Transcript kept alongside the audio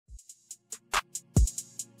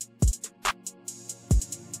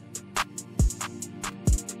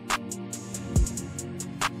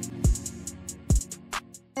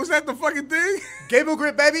that the fucking thing? Gable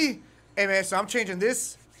grip, baby. Hey, man, so I'm changing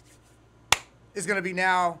this. It's going to be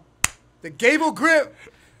now the Gable grip.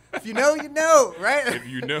 If you know, you know, right? If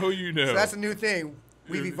you know, you know. So that's a new thing.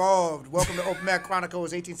 We've evolved. Welcome to Open Mat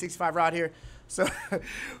Chronicles, 1865 Rod here. So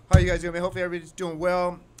how you guys doing, man? Hopefully everybody's doing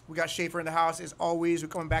well. We got Schaefer in the house as always. We're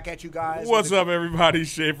coming back at you guys. What's up, everybody?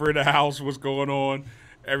 Schaefer in the house. What's going on?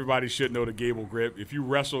 Everybody should know the Gable grip. If you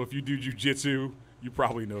wrestle, if you do jiu-jitsu, you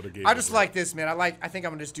probably know the Gable I just grip. like this, man. I think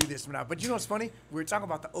I'm going to just do this for now. But you know what's funny? We were talking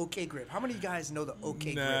about the OK grip. How many of you guys know the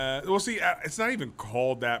OK grip? Well, see, it's not even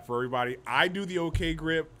called that for everybody. I do the OK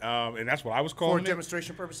grip, and that's what I was calling For it.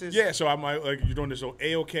 demonstration purposes? Yeah, so I'm like you're doing this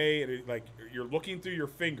A-OK, and like you're looking through your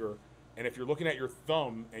finger, and if you're looking at your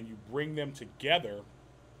thumb and you bring them together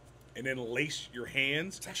and then lace your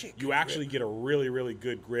hands, you actually get a really, really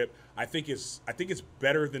good grip. I think it's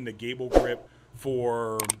better than the Gable grip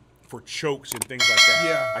for chokes and things like that.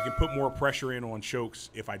 Yeah. I can put more pressure in on chokes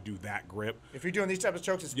if I do that grip. If you're doing these types of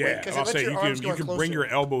chokes, it's Yeah, because I'll say your arms you can closer. bring your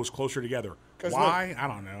elbows closer together. Why? Look, I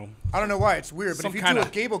don't know. I don't know why. It's weird. But if you do a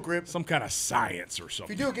Gable grip. Some kind of science or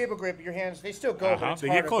something. If you do a Gable grip, your hands, they still go, but it's they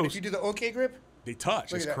harder. get close. But if you do the OK grip. They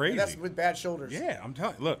touch. It's crazy. And that's with bad shoulders. Yeah, I'm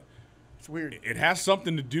telling you. Look. It's weird. It has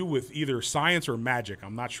something to do with either science or magic.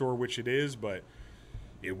 I'm not sure which it is, but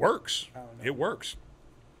it works. I don't know. It works.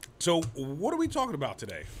 So what are we talking about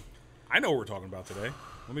today? I know what we're talking about today.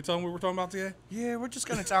 Let me tell them what we're talking about today. Yeah, we're just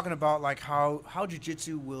kind of talking about like how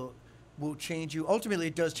jiu-jitsu will change you. Ultimately,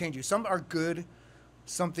 it does change you. Some are good.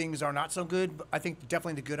 Some things are not so good. But I think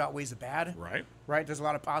definitely the good outweighs the bad. Right. Right. There's a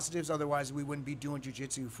lot of positives. Otherwise, we wouldn't be doing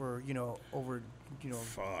jiu-jitsu for over years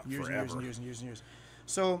and years and years and years and years.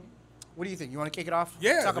 So, what do you think? You want to kick it off?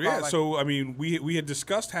 Yeah. Talk about, so I mean, we had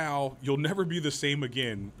discussed how you'll never be the same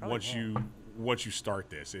again once you start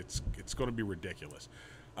this. It's going to be ridiculous.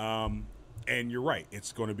 And you're right.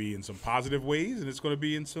 It's going to be in some positive ways, and it's going to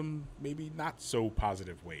be in some maybe not so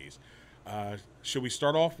positive ways. Should we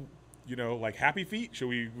start off? Like happy feet? Should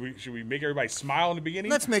we make everybody smile in the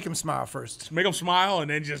beginning? Let's make them smile first. Make them smile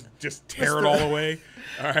and then just tear it all away.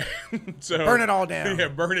 All right. So burn it all down. Yeah,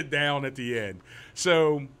 burn it down at the end.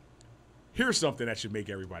 So here's something that should make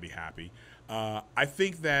everybody happy. I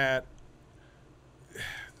think that,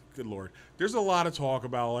 good Lord, there's a lot of talk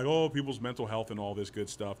about like, people's mental health and all this good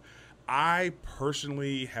stuff. I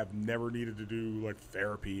personally have never needed to do like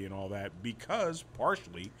therapy and all that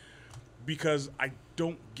partially because I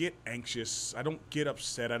don't get anxious, I don't get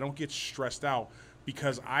upset, I don't get stressed out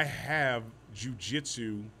because I have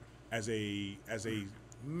jiu-jitsu as a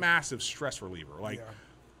massive stress reliever. Like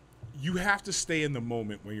you have to stay in the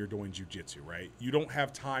moment when you're doing jiu-jitsu, right? You don't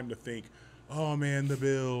have time to think, oh man, the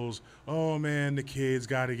bills, oh man, the kids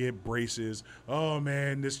got to get braces, oh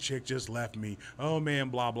man, this chick just left me, oh man,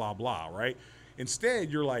 blah, blah, blah, right?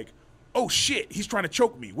 Instead, you're like, oh shit, he's trying to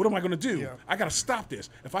choke me. What am I going to do? Yeah. I got to stop this.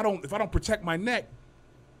 If I don't protect my neck,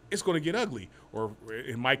 it's going to get ugly. Or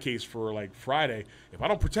in my case for like Friday, if I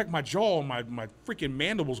don't protect my jaw, my freaking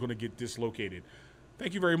mandible's going to get dislocated.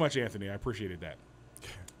 Thank you very much, Anthony. I appreciated that.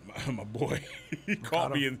 My boy, he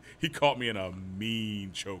caught me in a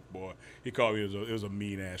mean choke, boy. He caught me. It was a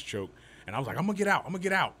mean ass choke, and I was like, I'm gonna get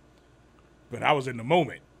out. But I was in the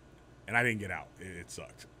moment, and I didn't get out. It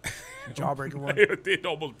sucked. Jawbreaker one. It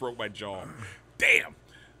almost broke my jaw. Damn.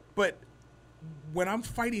 But when I'm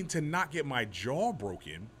fighting to not get my jaw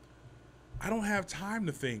broken, I don't have time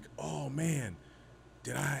to think, oh man,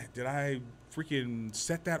 did I freaking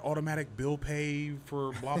set that automatic bill pay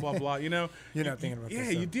for blah, blah, blah, You're not thinking about that. Yeah,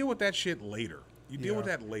 you deal with that shit later. You deal with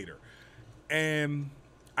that later. And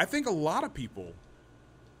I think a lot of people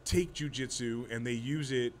take jiu-jitsu and they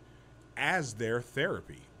use it as their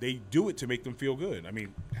therapy. They do it to make them feel good. I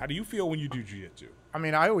mean, how do you feel when you do jiu-jitsu? I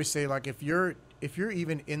mean, I always say, like, if you're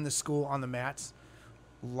even in the school on the mats,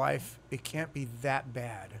 it can't be that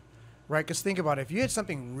bad, right? Because think about it. If you had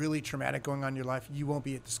something really traumatic going on in your life, you won't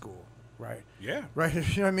be at the school. Right. Yeah. Right. You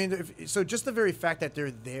know what I mean? So just the very fact that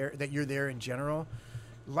they're there, that you're there in general,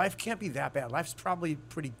 life can't be that bad. Life's probably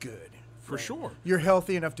pretty good. For sure. You're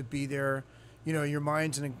healthy enough to be there. Your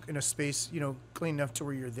mind's in a space, clean enough to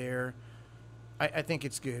where you're there. I think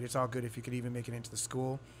it's good. It's all good if you could even make it into the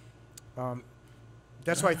school.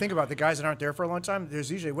 That's why I think about the guys that aren't there for a long time.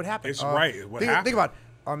 There's usually what happened. It's right. Think about,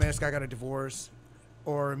 oh man, this guy got a divorce.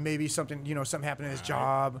 Or maybe something happened in his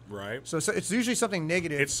job. Right. So it's usually something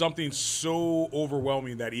negative. It's something so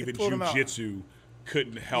overwhelming that even jiu-jitsu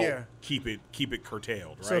couldn't help keep it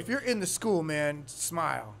curtailed, right? So if you're in the school, man,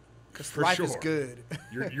 smile. Because life is good.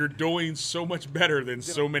 You're doing so much better than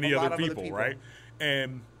so many other people, right?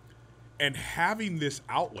 And having this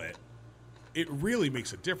outlet, it really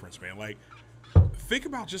makes a difference, man. Like, think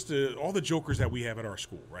about just all the jokers that we have at our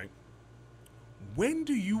school, right? When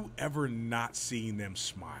do you ever not seeing them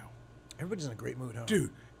smile? Everybody's in a great mood, huh? Dude,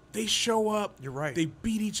 they show up. You're right. They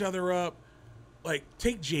beat each other up. Like,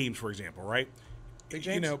 take James, for example, right? Big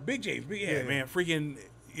James? You know, Big James. Yeah, man. Freaking,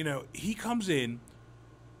 you know, he comes in,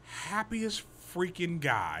 happiest freaking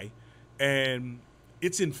guy, and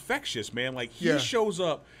it's infectious, man. Like, he shows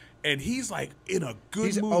up, and he's, like, in a good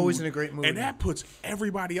mood. He's always in a great mood. And that puts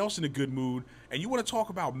everybody else in a good mood. And you want to talk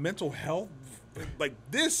about mental health? Like,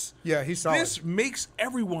 this. Yeah, he's solid. This makes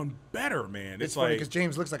everyone better, man. It's like, funny because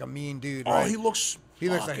James looks like a mean dude. oh, right? he looks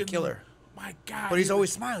like a killer. My God. But he's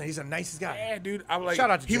always smiling. He's the nicest guy. Yeah, dude. I'm like, Shout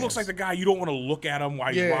out to he James. looks like the guy you don't want to look at him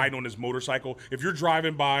while he's riding on his motorcycle. If you're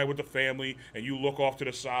driving by with the family and you look off to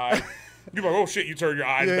the side, you're like, oh shit, you turn your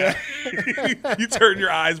eyes back. You turn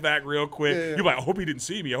your eyes back real quick. You're like, I hope he didn't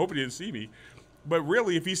see me. I hope he didn't see me. But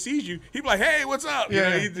really, if he sees you, he'd be like, hey, what's up? You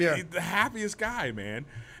know, he's the happiest guy, man.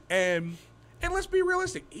 And let's be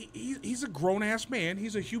realistic. He's a grown-ass man.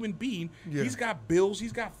 He's a human being. Yeah. He's got bills.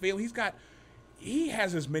 He's got family. He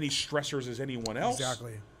has as many stressors as anyone else.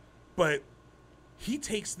 Exactly. But he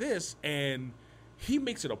takes this and he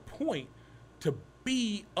makes it a point to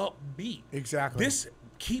be upbeat. Exactly. This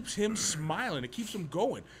keeps him smiling. It keeps him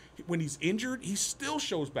going. When he's injured, he still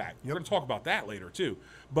shows back. We're going to talk about that later, too.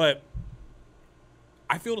 But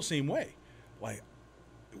I feel the same way. Like,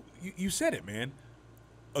 you said it, man.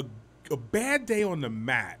 A bad day on the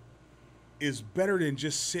mat is better than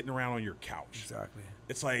just sitting around on your couch. Exactly.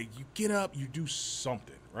 It's like you get up, you do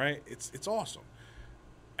something, right? It's awesome.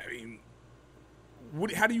 I mean,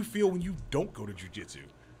 how do you feel when you don't go to jiu-jitsu?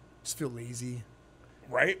 Just feel lazy.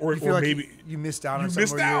 Right? Or like maybe you missed out on you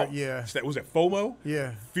something. missed out. Yeah. Was that FOMO?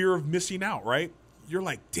 Yeah. Fear of missing out, right? You're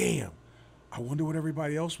like, damn, I wonder what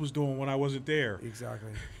everybody else was doing when I wasn't there.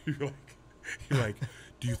 Exactly. You're like,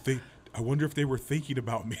 do you think, I wonder if they were thinking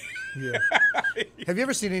about me. Yeah. Have you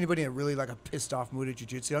ever seen anybody in really like a pissed off mood at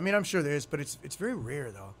jiu-jitsu? I mean, I'm sure there is, but it's very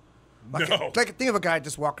rare though. Like, no. Like think of a guy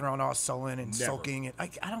just walking around all sullen and sulking, and I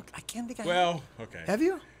can't think. Well, okay. Have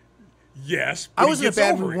you? Yes. I was in a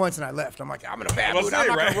bad mood once and I left. I'm like, I'm in a bad mood. I'm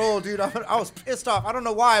not gonna roll, dude. I was pissed off. I don't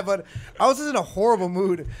know why, but I was just in a horrible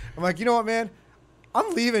mood. I'm like, you know what, man?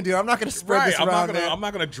 I'm leaving, dude. I'm not gonna spread this around. I'm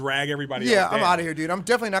not gonna drag everybody. Yeah, else I'm down. out of here, dude. I'm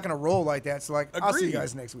definitely not gonna roll like that. So like, I'll see you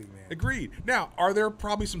guys next week, man. Agreed. Now, are there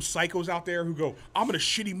probably some psychos out there who go, I'm in a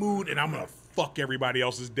shitty mood and I'm gonna fuck everybody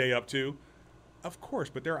else's day up too? Of course,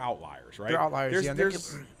 but they're outliers, right? They're outliers.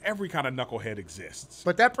 There's every kind of knucklehead exists.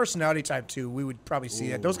 But that personality type too, we would probably see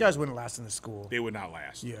that. Those guys wouldn't last in the school. They would not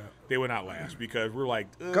last. Yeah. They would not last because we're like,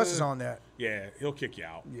 Gus is on that. Yeah, he'll kick you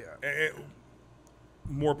out. Yeah.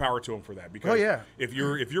 More power to him for that because yeah. if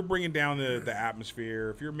you're bringing down the atmosphere,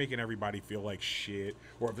 if you're making everybody feel like shit,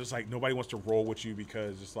 or if it's like nobody wants to roll with you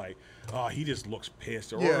because it's like, oh, he just looks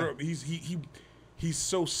pissed, or he's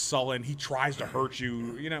so sullen, he tries to hurt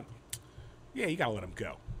you, you know. Yeah, you gotta let him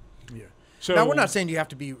go. Yeah. So now we're not saying you have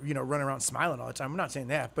to be, running around smiling all the time. We're not saying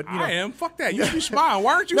that, but I am. Fuck that. You should be smiling.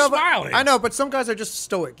 Why aren't you smiling? I know, but some guys are just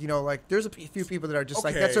stoic. Like there's a few people that are just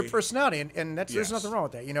like that's their personality, and that's there's nothing wrong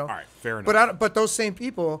with that. All right, fair enough. But those same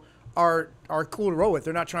people are cool to roll with.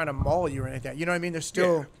 They're not trying to maul you or anything. You know what I mean? They're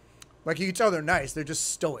still like you can tell they're nice. They're just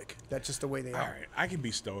stoic. That's just the way they are. All right, I can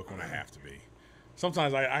be stoic when I have to be.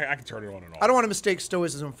 Sometimes I can turn it on and off. I don't want to mistake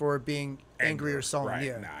stoicism for being angry or sullen. Right.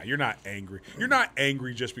 Yeah. Nah, you're not angry. You're not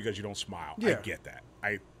angry just because you don't smile. Yeah. I get that.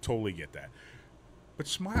 I totally get that. But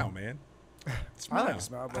smile, man. Smile. I like to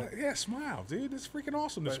smile, but smile, dude. It's freaking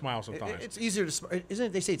awesome to smile sometimes. It's easier to smile. Isn't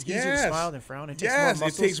it? They say it's easier to smile than frown. It takes more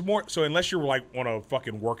muscles. It takes more. So unless you're like on a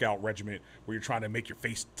fucking workout regimen where you're trying to make your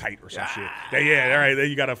face tight or some shit, all right,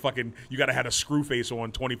 then you gotta have a screw face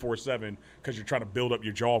on 24/7 because you're trying to build up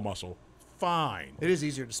your jaw muscle. Fine. It is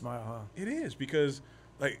easier to smile, huh? It is because,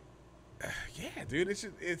 like, dude.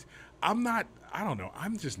 I don't know.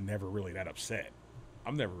 I'm just never really that upset.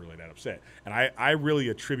 I'm never really that upset, and I really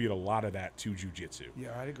attribute a lot of that to jiu-jitsu.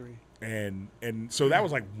 Yeah, I'd agree. And so that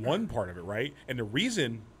was like one part of it, right? And the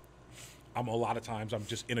reason a lot of times I'm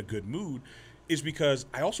just in a good mood is because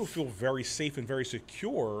I also feel very safe and very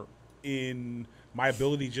secure in my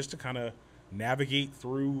ability just to kind of navigate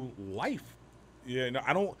through life. Yeah, no,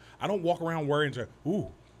 I don't walk around worrying to,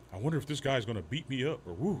 ooh, I wonder if this guy's gonna beat me up,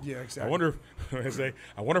 or ooh, yeah, exactly. I wonder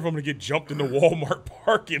if I'm gonna get jumped in the Walmart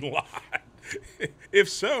parking lot. If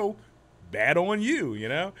so, bad on you, you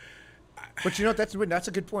know. But that's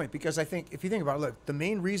a good point, because I think if you think about it, look, the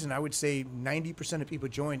main reason I would say 90% of people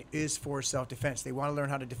join is for self-defense. They want to learn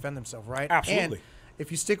how to defend themselves, right? Absolutely. And if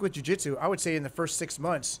you stick with jiu-jitsu, I would say in the first 6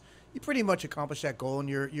 months, you pretty much accomplished that goal, and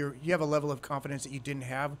you have a level of confidence that you didn't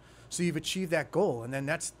have. So you've achieved that goal, and then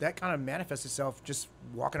that kind of manifests itself just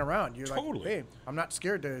walking around. You're Totally. like, hey, I'm not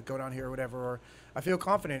scared to go down here or whatever, or I feel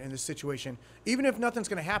confident in this situation. Even if nothing's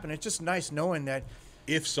going to happen, it's just nice knowing that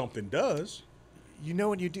If something does, you know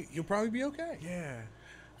what you do. you'll probably be okay. Yeah.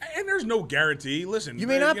 And there's no guarantee. Listen, You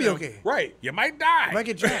may not be know, okay. Right. You might die. You might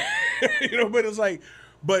get jacked. But it's like,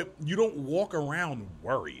 but you don't walk around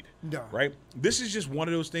worried. No. Right? This is just one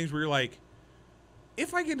of those things where you're like,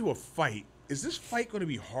 if I get into a fight, is this fight going to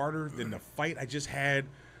be harder than the fight I just had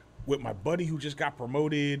with my buddy who just got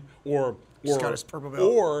promoted, or got his purple belt.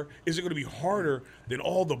 or is it going to be harder than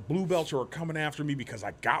all the blue belts who are coming after me because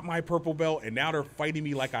I got my purple belt and now they're fighting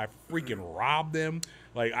me like I freaking robbed them,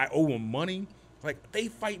 like I owe them money, like they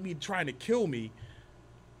fight me trying to kill me.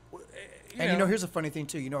 And here's a funny thing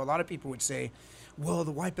too. A lot of people would say, well,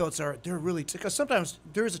 the white belts they're really, because sometimes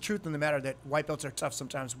there is a truth in the matter that white belts are tough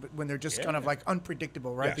sometimes when they're just kind of like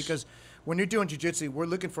unpredictable, right? Yes. Because when you're doing jiu-jitsu, we're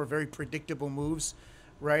looking for very predictable moves,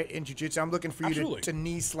 right? In jiu-jitsu, I'm looking for you Absolutely. to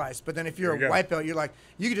knee slice. But then if you're There you a go. white belt, you're like,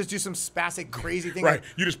 you could just do some spastic crazy thing. Right, Like,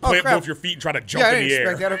 you just "Oh, plant crap. both your feet and try to jump Yeah, I in didn't the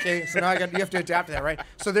air. expect that. Okay, so now you have to adapt to that, right?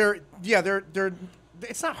 So they're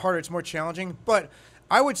it's not harder, it's more challenging. But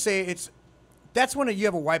I would say that's when you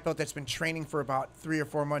have a white belt that's been training for about 3 or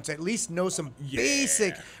 4 months, at least know some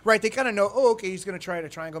basic, right? They kind of know, oh, okay, he's going to try to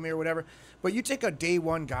triangle me or whatever. But you take a day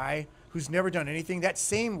one guy who's never done anything, that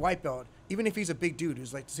same white belt, even if he's a big dude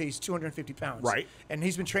who's like, say he's 250 pounds. Right. And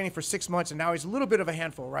he's been training for 6 months, and now he's a little bit of a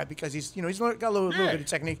handful, right? Because he's got a little bit of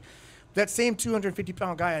technique. That same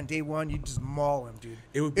 250-pound guy on day one, you just maul him, dude.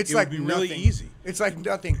 It would it's be like really nothing. easy. It's like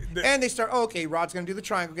nothing. And they start, okay, Rod's going to do the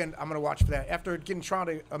triangle again. I'm going to watch for that. After getting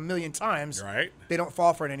tried a million times, Right. they don't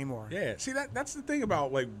fall for it anymore. Yeah, see that's the thing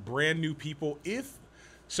about like brand new people.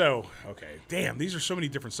 Damn, these are so many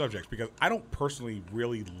different subjects because I don't personally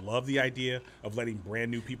really love the idea of letting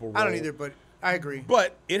brand new people roll. I don't either, but I agree.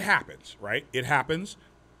 But it happens, right? It happens.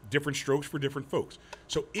 Different strokes for different folks.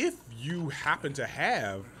 So if you happen to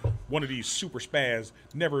have one of these super spaz,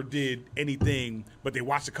 never did anything, but they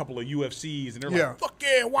watched a couple of UFCs and they're like, fuck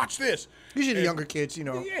yeah, watch this. Usually the younger kids,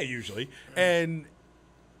 Yeah, usually. And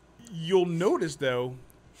you'll notice, though,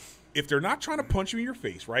 if they're not trying to punch you in your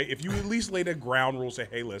face, right? If you at least lay the ground rule, say,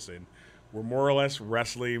 hey, listen, we're more or less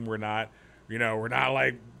wrestling. We're not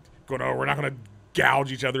like we're not going to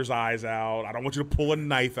gouge each other's eyes out. I don't want you to pull a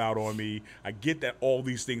knife out on me. I get that all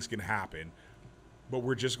these things can happen, but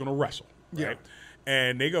we're just going to wrestle, right? Yeah.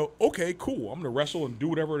 And they go, okay, cool. I'm going to wrestle and do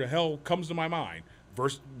whatever the hell comes to my mind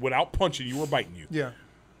without punching you or biting you. Yeah.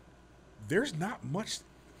 There's not much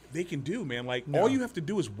they can do, man. Like, all you have to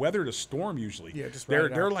do is weather the storm usually. Yeah, just ride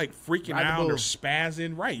it they're out. like freaking Ride the out. bull. They're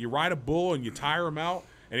spazzing. Right. You ride a bull and you tire them out,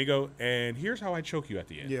 and you go, and here's how I choke you at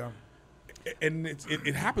the end. Yeah. And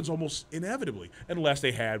it happens almost inevitably, unless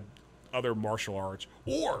they had other martial arts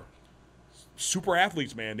or super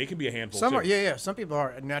athletes, man. They can be a handful Some too. are, yeah. Some people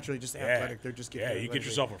are naturally just athletic. They're just getting you get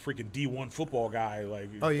yourself a freaking D1 football guy, like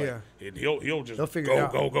and he'll just They'll figure it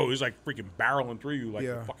out. go. He's like freaking barreling through you like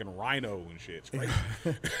Yeah. a fucking rhino and shit. It's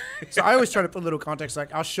crazy. So I always try to put a little context.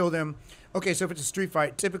 Like I'll show them, okay, so if it's a street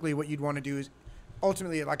fight, typically what you'd want to do is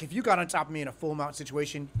ultimately, like if you got on top of me in a full mount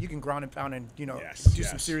situation, you can ground and pound and, do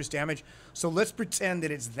some serious damage. So let's pretend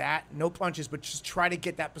that it's that, no punches, but just try to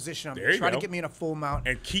get that position on me. There you Try go. to get me in a full mount.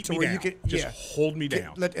 And keep to me where down. You can, just hold me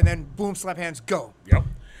down. And then boom, slap hands, go. Yep.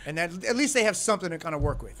 And then at least they have something to kind of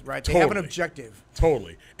work with, right? They have an Totally. objective.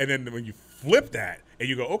 Totally. And then when you flip that and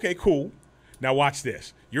you go, okay, cool. Now watch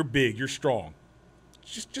this. You're big. You're strong.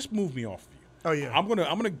 Just move me off of you. Oh yeah. I'm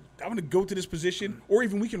gonna go to this position, or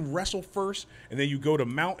even we can wrestle first, and then you go to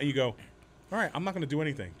mount and you go, all right, I'm not gonna do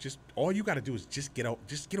anything. Just all you got to do is just get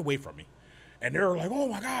away from me. And they're like, oh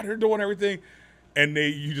my god, they're doing everything, and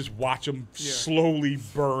you just watch them slowly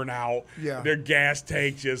burn out. Yeah. Their gas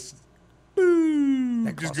tank just.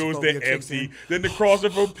 Just goes claustrophobia to kicks empty. in. Then the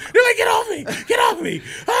claustrophobia. They're like, get off me! Get off me!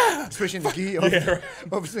 Ah! Especially in the gi. Yeah, right.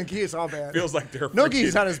 Obviously in the gi, it's all bad. Feels like they're No freaking-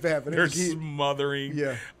 gi's not as bad, but in they're the gi. smothering.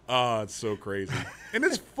 Yeah. Oh, it's so crazy. And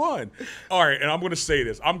it's fun. All right, and I'm going to say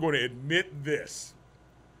this. I'm going to admit this.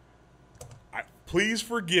 Please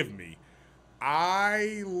forgive me.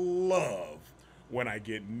 I love when I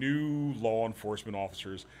get new law enforcement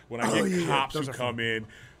officers, when I get cops those who are come fun. in.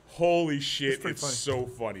 Holy shit, pretty it's funny. so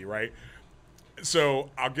funny, right? So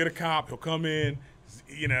I'll get a cop. He'll come in.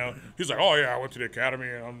 He's like, oh, yeah, I went to the academy,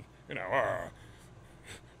 and I'm,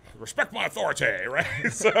 respect my authority, right?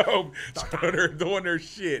 So they're doing their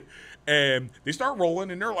shit. And they start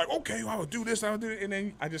rolling, and they're like, okay, I will do this, I will do it. And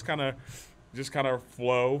then I just kind of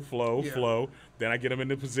flow. Then I get them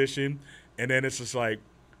into position, and then it's just like,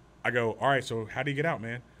 I go, all right, so how do you get out,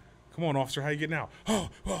 man? come on, officer, how you getting out?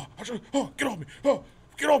 Get off me.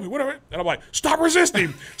 Get off me, whatever. And I'm like, stop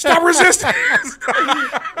resisting. Stop resisting.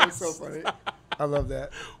 That's so funny. I love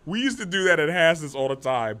that. We used to do that at Hass's all the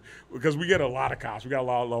time because we get a lot of cops. We got a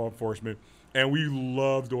lot of law enforcement, and we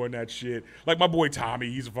love doing that shit. Like my boy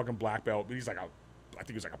Tommy, he's a fucking black belt. He's like I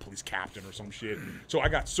think he's like a police captain or some shit. So I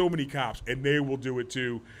got so many cops, and they will do it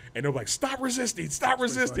too. And they're like, stop resisting,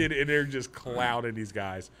 and they're just clowning these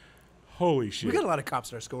guys. Holy shit. We got a lot of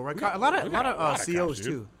cops at our school, right? A lot of COs, cops,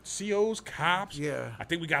 too. COs, cops. Yeah. I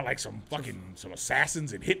think we got like some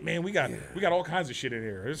assassins and hitmen. We got all kinds of shit in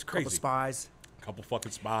here. It's crazy. Couple spies. Couple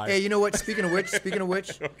fucking spies. Hey, you know what? Speaking of which.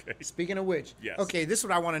 Okay. Speaking of which. Yes. Okay, this is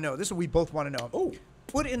what I want to know. This is what we both want to know. Oh.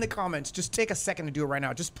 Put in the comments. Just take a second to do it right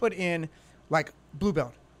now. Just put in, like, blue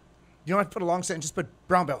belt. You don't have to put a long sentence. Just put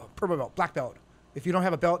brown belt, purple belt, black belt. If you don't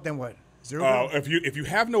have a belt, then what? Zero belt? If you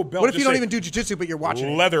have no belt, What if you don't even do jiu-jitsu, but you're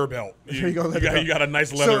watching leather belt? There you go, leather belt. You got a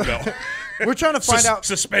nice leather belt. We're trying to find out.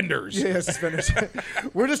 Suspenders. Yeah, suspenders.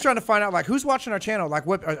 We're just trying to find out, like, who's watching our channel. Like,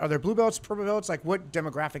 what are there blue belts, purple belts? Like, what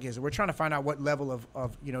demographic is it? We're trying to find out what level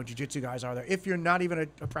of jiu-jitsu guys are there. If you're not even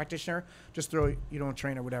a practitioner, just throw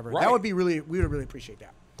train or whatever. Right. That would be we would really appreciate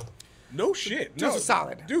that. No shit. Just no, a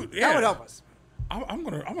solid, dude. Yeah. That would help us. I'm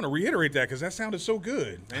gonna reiterate that because that sounded so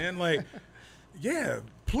good, man. Like, yeah,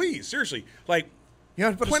 please, seriously, like. You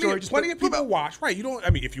know, plenty of people watch, right? You don't. I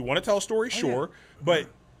mean, if you want to tell a story, sure, but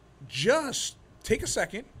just take a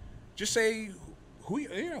second, just say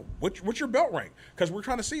what's your belt rank? Because we're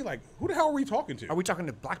trying to see, like, who the hell are we talking to? Are we talking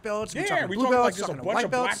to black belts? Yeah, we talking like just a bunch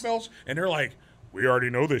of black belts, and they're like, we already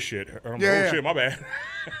know this shit. And I'm like, oh shit, my bad.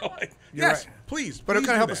 Like, yes, right. Please, but it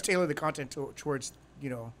kind of help us tailor the content towards.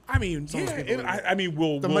 I mean, I mean,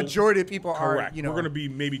 the majority of people correct. are. We're going to be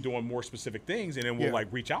maybe doing more specific things, and then we'll like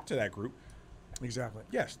reach out to that group. Exactly.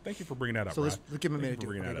 Yes. Thank you for bringing that up. So let's give him a minute to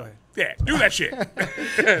bring that go up. ahead. Yeah, do that shit.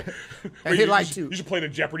 And hit like too. You should play the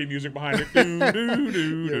Jeopardy music behind it.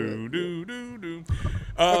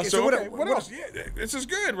 Do. So what else? Yeah, this is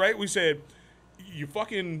good, right? We said you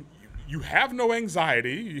have no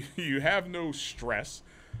anxiety, you have no stress.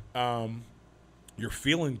 You're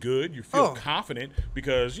feeling good. You feel confident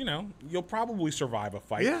because you'll probably survive a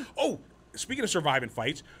fight. Yeah. Oh. Speaking of surviving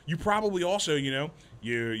fights, you probably also, you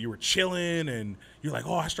were chilling and you're like,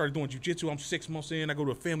 oh, I started doing jiu-jitsu. I'm 6 months in. I go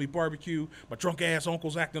to a family barbecue. My drunk ass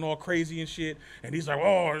uncle's acting all crazy and shit. And he's like,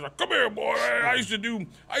 come here, boy. I used to do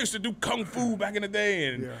kung fu back in the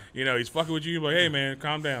day. And he's fucking with you. Like, hey man,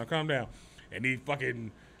 calm down. And he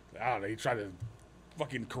fucking, I don't know, he tried to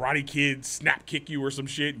fucking Karate Kid snap kick you or some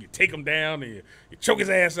shit. And you take him down and you choke his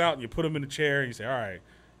ass out and you put him in a chair and you say, all right,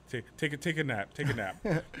 take a nap.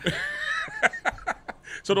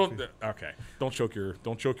 So don't choke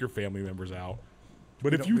your family members out.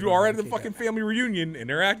 But if you are at the fucking family reunion and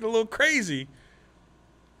they're acting a little crazy,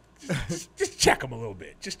 just check them a little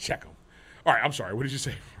bit. Just check them. All right, I'm sorry. What did you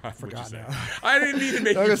say? I forgot now. I didn't mean to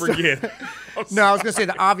make you forget. No, I was gonna say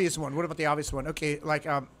the obvious one. What about the obvious one? Okay, like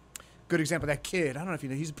good example. That kid. I don't know if you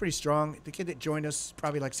know. He's pretty strong. The kid that joined us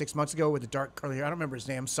probably like 6 months ago with the dark curly hair. I don't remember his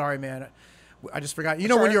name. I'm sorry, man. I just forgot.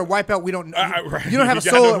 When you're a white belt, we don't. Right. You don't have a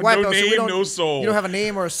soul at white belt. Name, so we don't, no soul. You don't have a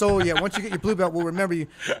name or a soul yet. Once you get your blue belt, we'll remember you.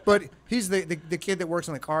 But he's the kid that works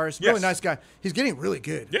on the cars. Really nice guy. He's getting really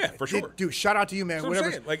good. Yeah, for sure. Dude, shout out to you, man.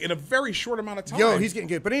 Whatever. Like in a very short amount of time. Yo, he's getting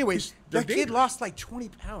good. But anyways, that dangerous. kid lost like 20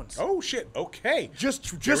 pounds. Oh shit. Okay. Just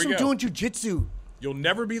from doing jiu-jitsu. You'll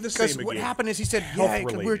never be the same again. Because what happened is he said,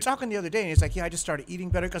 we were talking the other day, and he's like, I just started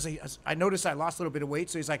eating better because I noticed I lost a little bit of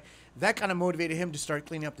weight. So he's like, that kind of motivated him to start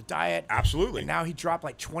cleaning up the diet. Absolutely. And now he dropped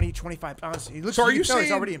like 20, 25 pounds. He looks, so are you saying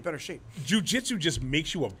he's already in better shape. Jiu-jitsu just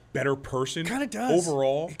makes you a better person? Kind of does.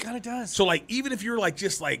 Overall? It kind of does. So like, even if you're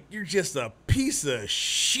you're just a piece of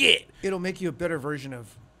shit. It'll make you a better version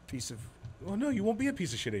of Well, no, you won't be a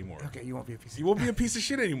piece of shit anymore. Okay, you won't be a piece of shit. You won't be a piece of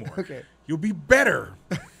shit anymore. Okay. You'll be better.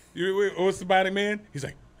 What's the body, man? He's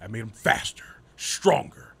like, I made him faster,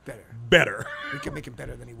 stronger, better. We can make him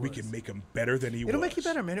better than he was. We can make him better than he was. It'll make you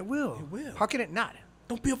better, man. It will. It will. How can it not?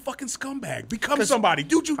 Don't be a fucking scumbag. Become somebody.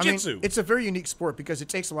 Do jiu-jitsu. I mean, it's a very unique sport because it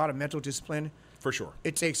takes a lot of mental discipline. For sure.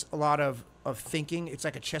 It takes a lot of thinking. It's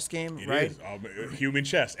like a chess game, it right? Is. Human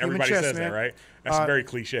chess. Everybody says that, right? That's very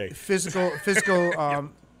cliche. Physical.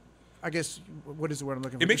 I guess, what is the word I'm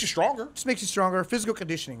looking for? It makes you stronger. Just makes you stronger. Physical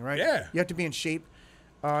conditioning, right? Yeah. You have to be in shape.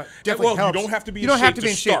 Definitely helps. You don't have to be in shape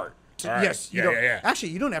to start. Right. Yes, you don't. Actually,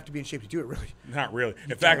 you don't have to be in shape to do it, really. Not really.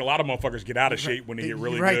 In fact, a lot of motherfuckers get out of shape when they get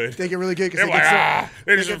really good. They get really good because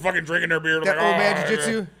they're just fucking drinking their beer. That old man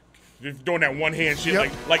jiu-jitsu. Just doing that one hand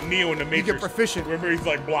shit like Neo in the Matrix. You get proficient. Remember, he's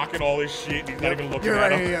like blocking all this shit. He's not even looking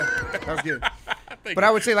at him. Yeah. That was good. But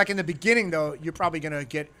I would say, like in the beginning, though, you're probably gonna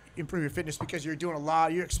get improve your fitness because you're doing a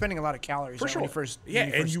lot. You're expending a lot of calories For sure. when you first yeah, when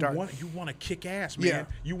you and first start. you want to kick ass, man. Yeah.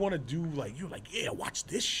 You want to do watch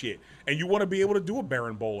this shit, and you want to be able to do a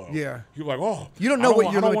berimbolo. Yeah. You're like, oh, You don't know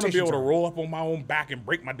what your I don't want to be limitations able to are. roll up on my own back and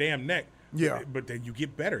break my damn neck. Yeah. But then you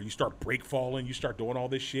get better. You start break falling. You start doing all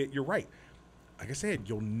this shit. You're right. Like I said,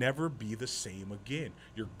 you'll never be the same again.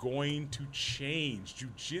 You're going to change.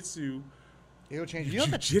 Jiu-Jitsu. It'll change. You know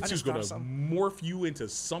what? I Jiu-Jitsu's just going thought to of something. morph you into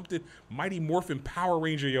something. Mighty Morphin Power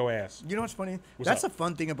Ranger your ass. You know what's funny? What's That's up? the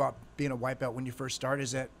fun thing about being a wipeout when you first start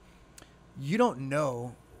is that you don't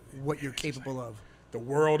know what you're capable of. The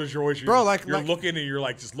world is your oyster. Bro, you're looking and you're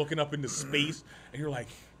like just looking up into space and you're like,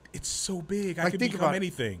 it's so big. I Like, can think become about it.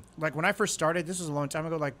 anything. Like when I first started, this was a long time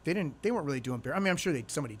ago. Like they weren't really doing bear. I mean, I'm sure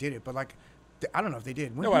somebody did it, but like I don't know if they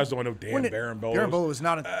did. When No, I was doing no damn berimbolos. Berimbolo was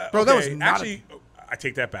not a bro. That was Okay, not actually. I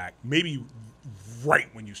take that back. Maybe right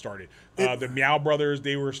when you started, the Meow Brothers,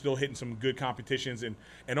 they were still hitting some good competitions,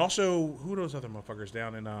 and also who are those other motherfuckers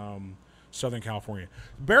down in Southern California?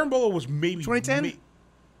 Berimbolo was maybe 2010?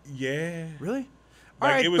 Yeah, really. Like,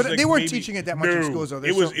 All right, it was but like they weren't maybe- teaching it that much in No, schools, though.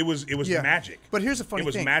 It was Yeah. magic. But here's the funny It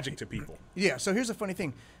was thing. magic to people. Yeah. So here's the funny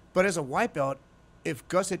thing. But as a white belt, if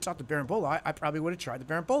Gus had taught the berimbolo, I probably would have tried the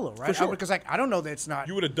berimbolo, right? For sure. Because like I don't know that it's not.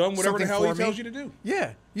 You would have done whatever the something hell he for me. tells you to do.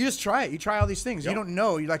 Yeah, you just try it. You try all these things. Yep. You don't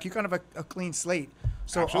know. You're kind of a clean slate.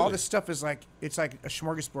 So all Absolutely. this stuff is like it's like a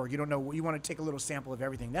smorgasbord. You don't know. You want to take a little sample of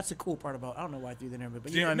everything. That's the cool part about. I don't know why I threw that in,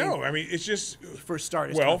 but you know what I mean. No, I mean it's just First start.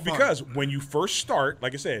 It's well, kinda fun. because when you first start,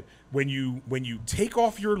 like I said, when you take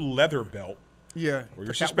off your leather belt yeah, or your put that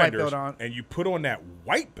white suspenders belt on. and you put on that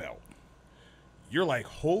white belt, you're like,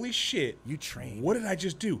 holy shit! You train. What did I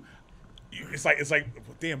just do? It's like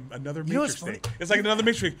damn, another You know Matrix what's thing. funny? It's like another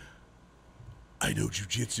Matrix. I know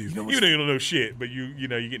jujitsu. You know know what's you don't know shit, but you're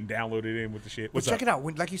getting downloaded in with the shit. But What's check up? it out.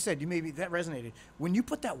 When, like you said, you maybe that resonated. When you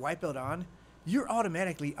put that white belt on, you're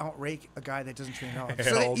automatically outrake a guy that doesn't train at all.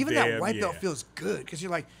 So Hell even that damn white belt yeah. feels good because you're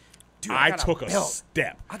like, dude, I got took a belt.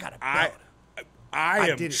 step. I got a belt. I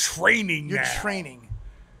am did it. training You're now. training.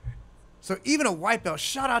 So even a white belt,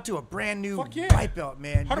 shout out to a brand new Fuck yeah. white belt,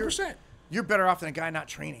 man. 100%. You're better off than a guy not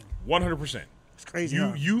training. 100%. It's crazy.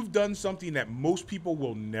 huh? You've done something that most people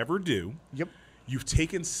will never do. Yep. You've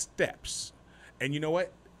taken steps. And you know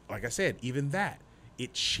what? Like I said, even that,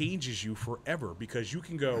 it changes you forever because you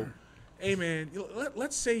can go, hey, man,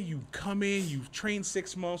 let's say you come in, you've trained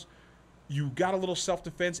 6 months, you got a little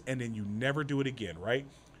self-defense, and then you never do it again, right?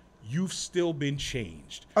 You've still been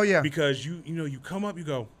changed. Oh, yeah. Because you come up, you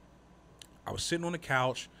go, I was sitting on the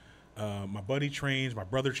couch, my buddy trains, my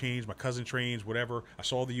brother trains, my cousin trains, whatever. I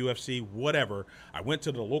saw the UFC, whatever. I went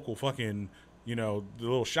to the local fucking, the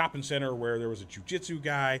little shopping center where there was a jiu-jitsu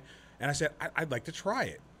guy, and I said, I'd like to try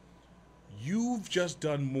it. You've just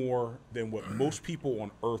done more than what most people on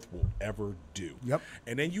earth will ever do. Yep.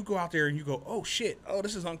 And then you go out there and you go, oh, shit. Oh,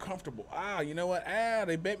 this is uncomfortable. You know what?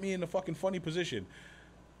 They bet me in a fucking funny position.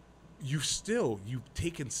 You've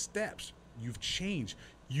taken steps. You've changed.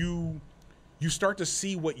 You start to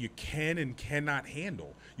see what you can and cannot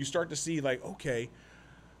handle. You start to see like, okay,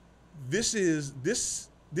 this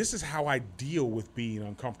is how I deal with being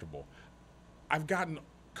uncomfortable. I've gotten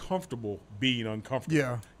comfortable being uncomfortable.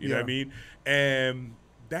 Yeah. You know what I mean? And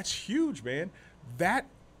that's huge, man. That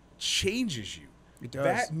changes you. It does.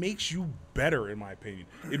 That makes you better, in my opinion.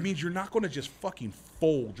 It means you're not going to just fucking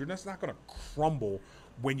fold. You're just not going to crumble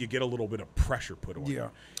when you get a little bit of pressure put on you.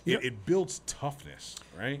 It builds toughness,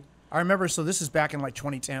 right? I remember, so this is back in like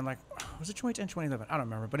 2010, like, was it 2010, 2011? I don't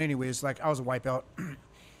remember. But anyways, like I was a white belt. I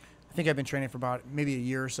think I've been training for about maybe a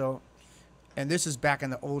year or so. And this is back in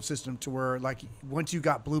the old system to where, like, once you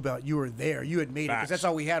got blue belt, you were there. You had made it. Because that's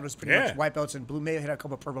all we had was pretty much white belts and blue. Maybe had a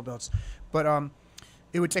couple of purple belts. But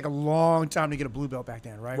it would take a long time to get a blue belt back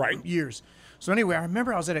then, right? Right. Years. So anyway, I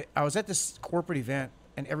remember I was at this corporate event,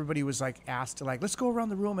 and everybody was, like, asked to, like, let's go around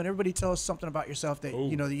the room, and everybody tell us something about yourself that,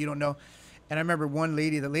 that you don't know. And I remember one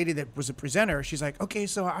lady, the lady that was a presenter, she's like, okay,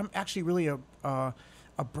 so I'm actually really a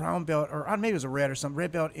brown belt, or maybe it was a red or something,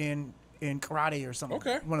 red belt in karate or something.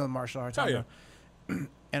 Okay. One of the martial arts. Oh, I don't yeah. know.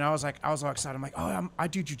 And I was all excited. I'm like, oh, I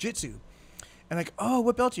do jujitsu. And like, oh,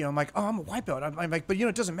 what belt are you? I'm like, oh, I'm a white belt. I'm like, but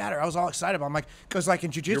it doesn't matter. I was all excited about it. I'm like, because like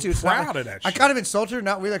in jujitsu, You're it's proud not like, of that I shit. kind of insulted her,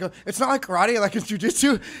 not really. Like, it's not like karate, like it's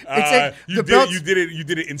jujitsu. It's like the belts. You did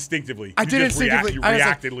it instinctively. I did it instinctively. You I was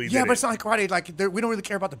like, reactively yeah, did but it's it. not like karate. Like we don't really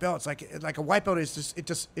care about the belts. Like a white belt is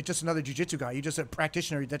just another jujitsu guy. You're just a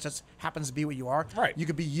practitioner that just happens to be what you are. Right. You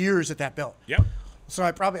could be years at that belt. Yep. So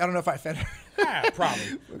I don't know if I offended her. Yeah,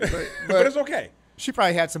 probably. but it's okay. She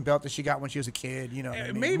probably had some belt that she got when she was a kid. You know, what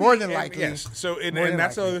I mean? Maybe More than likely. Yes. So and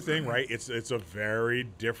that's the other thing, right? It's a very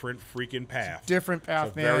different freaking path. Different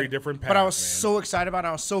path, man. Very different path. But I was man. so excited about it.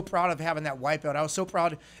 I was so proud of having that white belt. I was so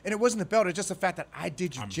proud, and it wasn't the belt. It's just the fact that I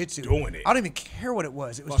did jiu-jitsu. I'm doing it. I don't even care what it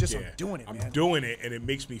was. It was just I'm doing it, man. I'm doing it, and it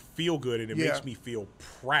makes me feel good, and it makes me feel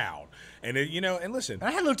proud. And and listen, and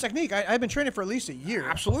I had a little technique. I've been training for at least a year.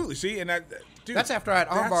 Absolutely. See, and dude, that's after I had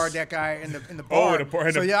armbarred that guy in the Oh, bar. in the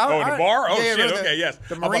bar. Oh yeah, shit. Okay, yes.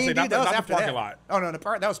 The Marine dude, not that was the after parking that. lot. Oh no,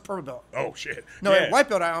 that was purple belt. Oh shit. No, white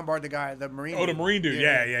belt. I armbarred the guy, the Marine. Oh, the Marine dude.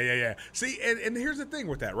 Yeah. Yeah. See, and here's the thing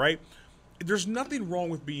with that, right? There's nothing wrong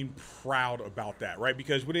with being proud about that, right?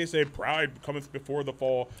 Because when they say pride cometh before the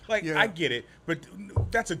fall, I get it, but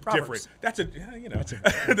that's Proverbs. that's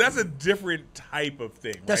a different type of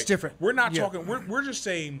thing. Right? That's different. We're not talking. We're just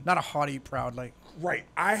saying not a haughty, proud like. Right.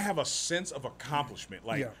 I have a sense of accomplishment.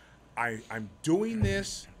 I'm doing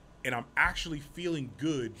this, and I'm actually feeling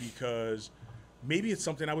good because maybe it's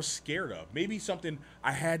something I was scared of. Maybe something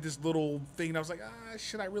I had this little thing, and I was like,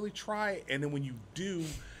 should I really try it? And then when you do,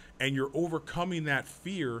 and you're overcoming that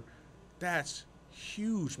fear, that's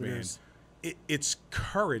huge, man. It's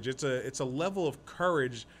courage. It's a level of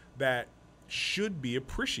courage that should be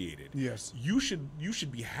appreciated. Yes. You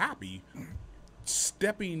should be happy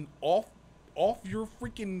stepping off your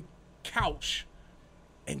freaking couch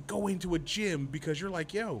and going to a gym because you're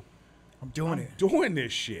like, yo, I'm doing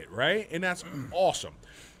this shit, right? And that's awesome.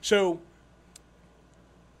 So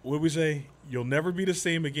what did we say? You'll never be the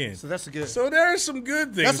same again. So that's good. So there's some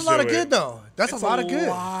good things. That's a lot to of it. good, though. That's a lot of good. A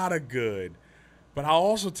lot of good. But I'll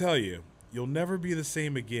also tell you, you'll never be the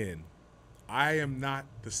same again. I am not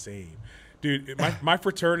the same. Dude, my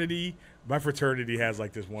fraternity has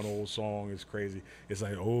like this one old song. It's crazy. It's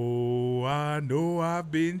like, oh, I know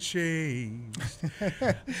I've been changed.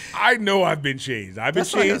 I know I've been changed. I've been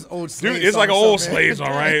changed. Like old slave dude, it's like an old slave song,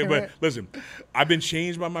 right? Right. But listen, I've been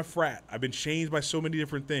changed by my frat. I've been changed by so many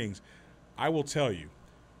different things. I will tell you,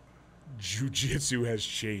 jiu-jitsu has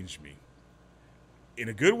changed me. In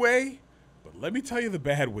a good way, but let me tell you the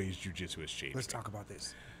bad ways jiu-jitsu has changed Let's me. talk about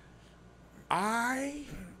this. I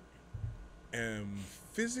am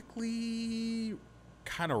physically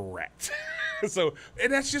kind of wrecked. So,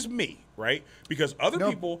 and that's just me, right? Because other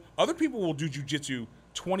people will do jiu-jitsu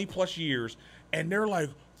 20 plus years and they're like,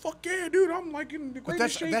 fuck yeah, dude, I'm like in the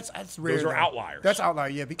greatest shape. That's rare. Those are outliers. That's outlier,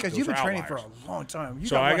 yeah, because you've been training outliers. for a long time.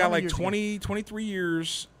 So I got like 23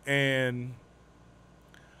 years, and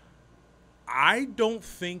I don't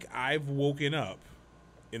think I've woken up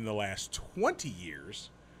in the last 20 years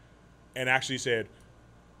and actually said,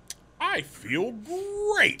 I feel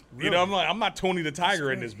great. Really? You know, I'm not Tony the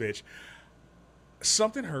Tiger in this bitch.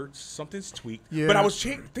 Something hurts. Something's tweaked. Yeah. But I was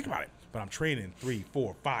think about it. But I'm training 3,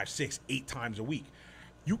 4, 5, 6, 8 times a week.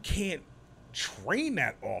 You can't train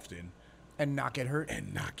that often and not get hurt.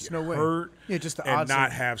 and not get no way. hurt. Yeah, just the and odds not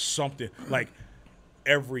of- have something like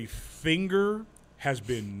every finger has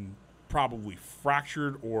been probably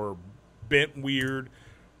fractured or bent weird.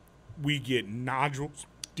 We get nodules.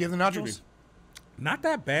 Do you have the nodules? Not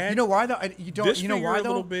that bad. You know why though? You don't. This You know finger why a though?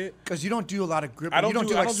 little bit. Because you don't do a lot of grip. I don't you don't do-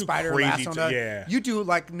 do I like don't do spider crazy lasso. yeah. You do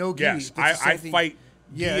like no gi. Yes, It's the I same thing. fight gi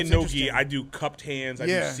Yeah, and it's no gi. interesting. I do cupped hands. I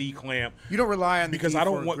do C-clamp. You don't rely on the Because gi I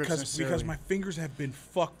don't for want grips because necessarily. my fingers have been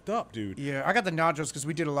fucked up, dude. Yeah, I got the nodules because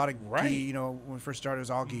we did a lot of Right. gi. You know, when we first started, it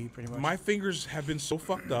was all gi pretty much. My fingers have been so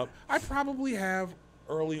fucked up. I probably have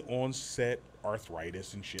early onset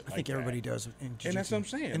arthritis and shit. I think everybody does in jiu-jitsu. And that's what I'm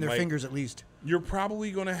saying. In their Like, fingers, at least. You're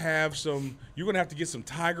probably gonna have some. You're gonna have to get some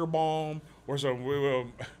Tiger Balm or some.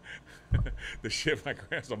 The shit my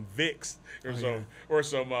grand, some Vicks or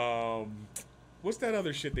some. What's that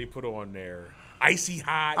other shit they put on there? Icy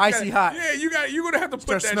hot. Hot. Yeah, you're gonna have to put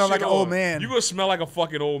Start that smell shit like an on. old man. You're gonna smell like a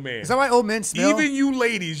fucking old man. Is that why old men smell? Even you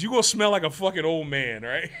ladies, you're gonna smell like a fucking old man,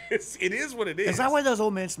 right? It is what it is. Is that why those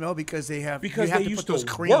old men smell? Because they have Because you have they to used put those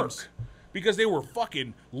to creams. work. Because they were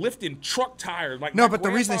fucking lifting truck tires. Like No, my but the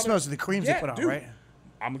reason they grandfather- smell is the creams they put on, dude, right?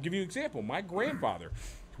 I'm gonna give you an example. My grandfather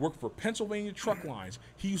worked for Pennsylvania Truck Lines.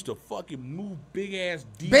 He used to fucking move big ass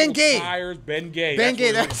diesel Ben Gay. tires. Ben Gay. Ben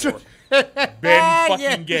Gay, That's that's what it was for. Ben fucking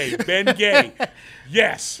Yeah. Gay. Ben Gay.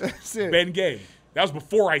 Yes. That's it. Ben Gay. That was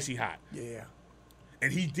before Icy Hot. Yeah.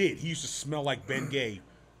 And he did. He used to smell like Ben Gay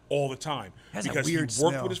all the time. Has a because he weird worked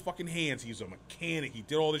smell. with his fucking hands. He was a mechanic. He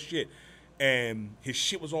did all this shit. And his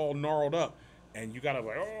shit was all gnarled up. And you gotta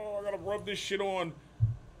like, oh, I gotta rub this shit on.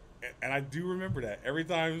 And I do remember that. Every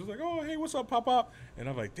time he was like, oh, hey, what's up, Pop? And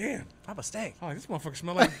I'm like, damn. Papa Stank. Oh, this motherfucker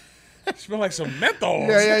smell like some menthols.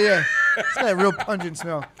 Yeah. It's got a real pungent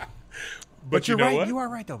smell. But you're you know right. what? You are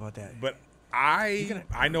right though about that. But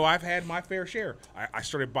I know I've had my fair share. I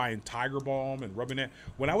started buying Tiger Balm and rubbing it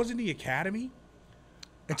when I was in the academy.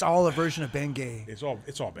 It's all a version of Bengay. It's all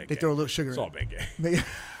Bengay. They throw a little sugar. It's in all it. Bengay.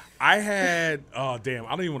 I had I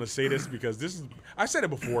don't even want to say this because this is I said it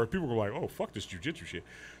before. People were like, oh fuck this jiu-jitsu shit.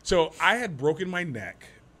 So I had broken my neck,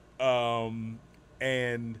 and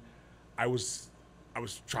I was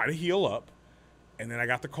trying to heal up. And then I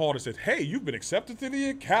got the call that said, hey, you've been accepted to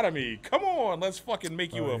the academy. Come on, let's fucking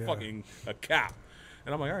make you a cap.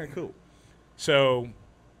 And I'm like, all right, cool. So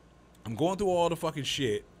I'm going through all the fucking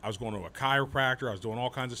shit. I was going to a chiropractor. I was doing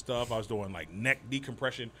all kinds of stuff. I was doing like neck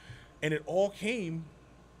decompression. And it all came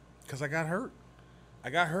because I got hurt.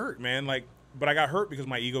 I got hurt, man. But I got hurt because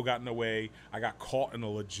my ego got in the way. I got caught in a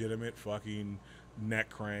legitimate fucking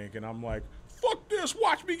neck crank. And I'm like, fuck this.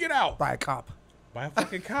 Watch me get out. By a cop. By a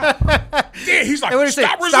fucking cop. Yeah, he's like,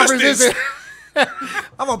 stop resisting.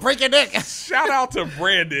 I'm going to break your neck. Shout out to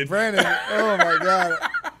Brandon. Oh, my God.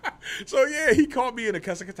 So, yeah, he caught me in a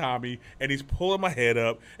Kesekatami, and he's pulling my head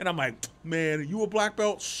up. And I'm like, man, you a black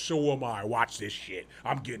belt? So am I. Watch this shit.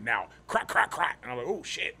 I'm getting out. Crack, crack, crack. And I'm like, oh,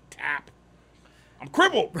 shit. Tap. I'm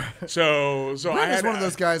crippled. So I had one of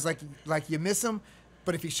those guys, like you miss him.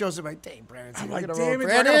 But if he shows up, like, dang, Brandon. I'm like, damn it,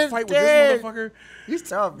 I gotta fight with this motherfucker. He's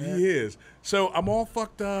tough, man. He is. So I'm all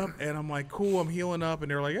fucked up, and I'm like, cool, I'm healing up. And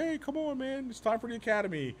they're like, hey, come on, man. It's time for the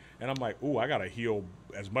academy. And I'm like, ooh, I gotta heal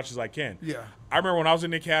as much as I can. Yeah. I remember when I was in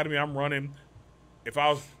the academy, I'm running. When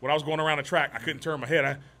I was going around the track, I couldn't turn my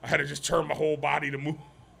head. I had to just turn my whole body to move.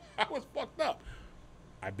 I was fucked up.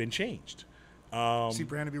 I've been changed. See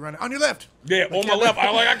Brandon be running on your left. Yeah, on my left.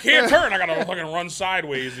 I can't turn. I gotta fucking run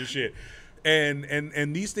sideways and shit.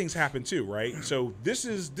 And these things happen too, right? So this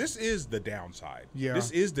is the downside. Yeah. This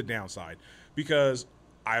is the downside because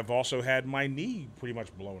I've also had my knee pretty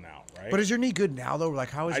much blown out, right? But is your knee good now though?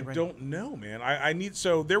 Like how is it? I don't know, man.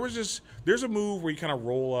 There's a move where you kind of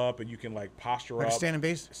roll up and you can like posture like up. Stand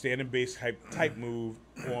and base type move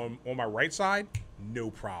on my right side, no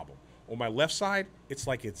problem. On my left side, it's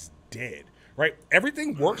like it's dead. Right?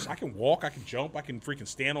 Everything works. I can walk. I can jump. I can freaking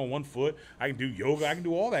stand on one foot. I can do yoga. I can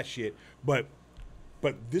do all that shit. But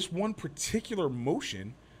this one particular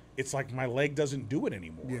motion, it's like my leg doesn't do it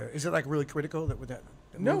anymore. Yeah. Is it like really critical with that?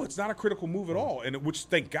 No, it's not a critical move at all. And which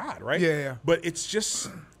thank God, right? Yeah. But it's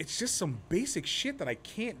just some basic shit that I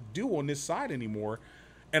can't do on this side anymore,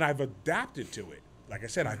 and I've adapted to it. Like I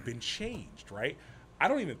said, I've been changed. Right? I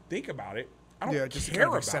don't even think about it. I don't just care kind of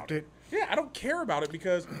about accept it. Yeah, I don't care about it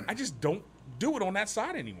because I just don't do it on that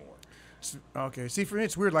side anymore. Okay. See, for me,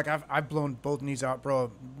 it's weird. Like I've blown both knees out,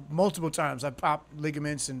 bro, multiple times. I've popped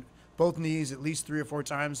ligaments in both knees at least 3 or 4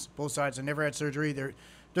 times, both sides. I never had surgery.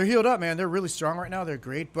 They're healed up, man. They're really strong right now. They're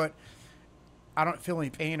great, but I don't feel any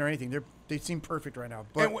pain or anything. They seem perfect right now.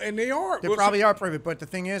 But and they are. They probably are perfect. But the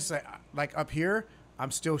thing is, like up here,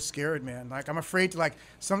 I'm still scared, man. Like I'm afraid to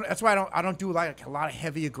That's why I don't do like a lot of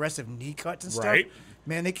heavy aggressive knee cuts and stuff. Right.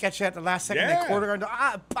 Man, they catch you at the last second. Yeah. They quarter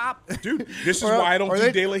guard, pop. Dude, this is why I don't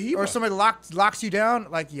do De La Riva. Or somebody locks you down.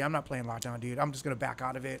 Like, yeah, I'm not playing lockdown, dude. I'm just gonna back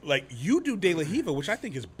out of it. Like you do De La Riva, which I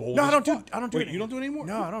think is bold. No, I don't do Wait, it. you don't do it anymore?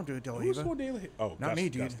 No, I don't do De La Riva. Who's doing De La Riva? Oh, not Gus, me,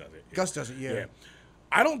 dude. Gus does it. Yeah. Gus does it. Yeah.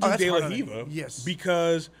 I don't do that's De La hard on it. Riva. Yes.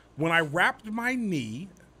 Because when I wrapped my knee,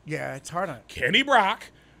 yeah, it's hard on it. Kenny Brock,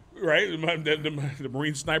 right, the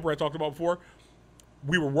Marine sniper I talked about before,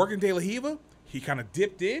 we were working De La Riva. He kind of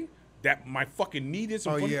dipped in. That my fucking knee did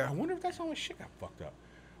some funny. Yeah. I wonder if that's how my shit got fucked up.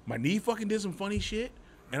 My knee fucking did some funny shit,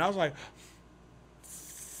 and I was like,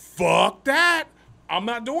 "Fuck that! I'm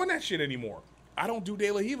not doing that shit anymore." I don't do De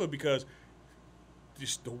La Riva because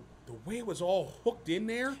just the way it was all hooked in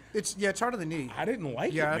there. It's hard on the knee. I didn't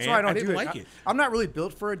like it. Yeah, that's man. why I don't didn't do like it. I'm not really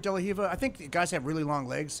built for a De La Riva. I think guys have really long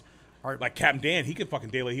legs. Like Captain Dan, he could fucking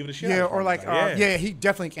De La Riva the shit. Yeah, out of or him. like yeah. he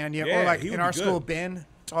definitely can. Yeah, Yeah, or like he would in be our good. school, Ben.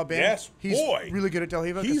 Tall Ben. Yes, he's boy. really good at De La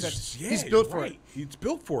Riva. He's built for it. He's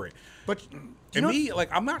built for it. But And me, like,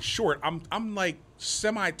 I'm not short. I'm like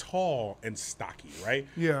semi-tall and stocky, right?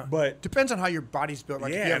 yeah, But depends on how your body's built.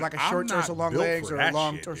 Like if Yeah, you have like a I'm short not torso, long built legs, for or a that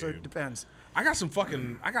long shit, torso. dude. It depends. I got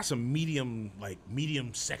some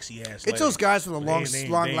medium sexy ass legs. It's those guys with the long, They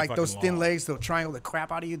ain't like those fucking thin long. legs. They'll triangle the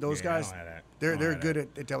crap out of you. Those Yeah, I guys, don't have that. I they're don't have good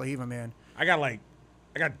that. at De La Riva, man. I got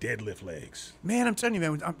deadlift legs. Man, I'm telling you,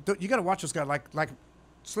 man, you got to watch those guys. Like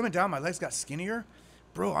slimming down, my legs got skinnier,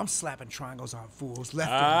 Bro, I'm slapping triangles on fools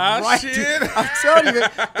left Ah, and right. shit. Dude. I'm telling you, man,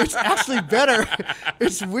 it's actually better.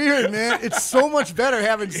 It's weird, man. It's so much better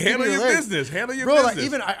having Handle skinnier your legs. business. Handle your Bro, business. like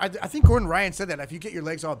even I think Gordon Ryan said that if you get your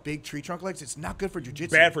legs all big tree trunk legs, it's not good for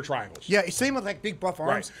jiu-jitsu. Bad for triangles. Yeah, same with like big buff arms.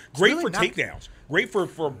 Right. It's Great really for not- takedowns. Great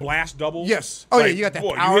for blast doubles. Yes. Oh, yeah, you got that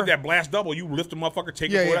boy, power. You hit that blast double, you lift a motherfucker,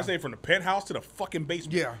 take Yeah, it, what yeah. I say, from the penthouse to the fucking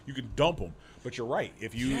basement. Yeah. You can dump them. But you're right.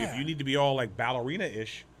 If you need to be all like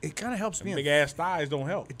ballerina-ish, It kind of helps me. big ass thighs don't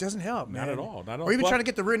help. It doesn't help, man. Not at all. Not at all. Or even But- trying to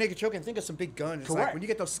get the rear naked choke and think of some big guns. It's Correct. like when you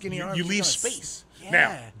get those skinny arms, you leave kinda space. Yeah.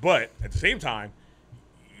 Now, but at the same time,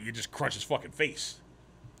 you just crunch his fucking face.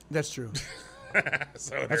 That's true. So That's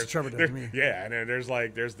there's- what Trevor does there- to me. Yeah, and then there's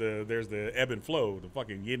the ebb and flow, the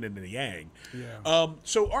fucking yin and the yang. Yeah.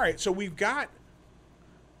 So all right, so we've got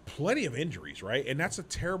plenty of injuries, right? And that's a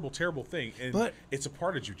terrible, terrible thing. And But- it's a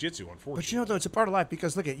part of jiu-jitsu, unfortunately. But you know, though, it's a part of life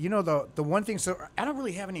because look at the one thing. So I don't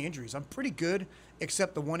really have any injuries. I'm pretty good,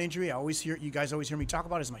 except the one injury you guys always hear me talk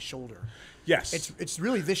about is my shoulder. yes. It's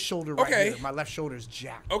really this shoulder right Okay. here. My left shoulder is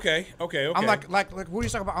jacked. okay. I'm like what are you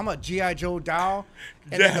talking about? I'm a GI Joe doll,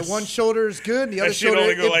 and then Yes. the one shoulder is good, and the other shit shoulder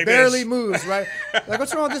only go it like barely this. moves. Right? Like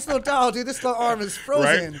what's wrong with this little doll, dude? This little arm is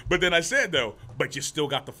frozen. right? But then I said though, but you still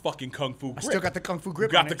got the fucking kung fu grip. I still got the kung fu grip.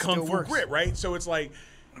 You got on the it. It kung still fu works. grip, right? So it's like,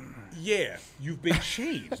 yeah, you've been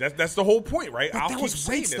changed. That's the whole point, right? But I'll that keep was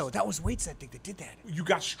saying weights this. though. That was weights that did that. You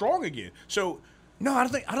got strong again. So, No, I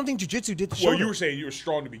don't think jiu-jitsu did the well, shoulder. you were saying you were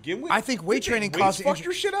strong to begin with. I think weight You training weights caused the fuck injury-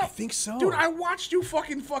 your shit up. I think so. dude. I watched you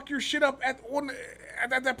fucking fuck your shit up at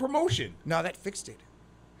that promotion. No, that fixed it.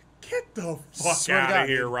 Get the fuck Swear to out God, of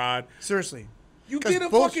here, dude. Rod. Seriously. You 'Cause did a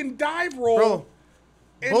both- fucking dive roll. Bro,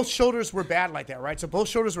 and- both shoulders were bad like that, right? So both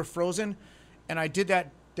shoulders were frozen, and I did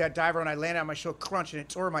that diver and I landed on my shoulder crunch and it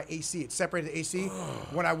tore my AC. It separated the AC.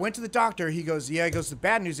 When I went to the doctor, he goes, the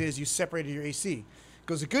bad news is you separated your AC. He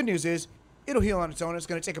goes, the good news is it'll heal on its own. It's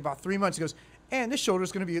going to take about 3 months. He goes, and this shoulder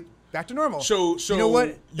is going to be back to normal. So you know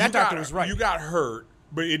what? That you doctor got- was right. You got hurt,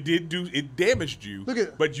 but it damaged you. Look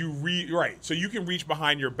at- but you right. So you can reach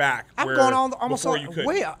behind your back. I'm where going on almost before all you could.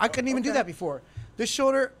 way. I couldn't even do that before. This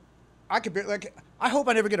shoulder, I could be like. I hope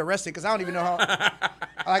I never get arrested because I don't even know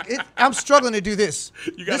how. I'm struggling to do this.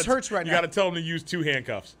 This hurts right You now. got to tell them to use 2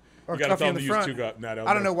 handcuffs. Or You got to cuff you tell in them the to use front. 2 cuffs. No,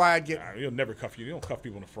 I don't know why I'd get. Nah, you'll never cuff you. You don't cuff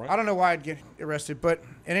people in the front. I don't know why I'd get arrested, but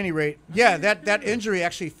at any rate, yeah, that injury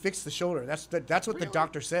actually fixed the shoulder. That's what the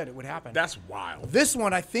doctor said it would happen. That's wild. This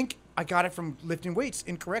one, I think I got it from lifting weights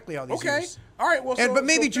incorrectly all these Okay. years. All right. Well, But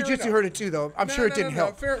maybe fair jiu-jitsu enough. hurt it too, though. I'm No, sure it no, didn't no,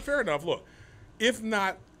 help. Fair enough. Look, if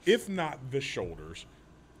not the shoulders,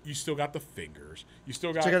 you still got the fingers. You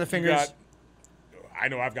still got Still got the fingers. I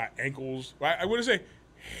know I've got ankles. I want to say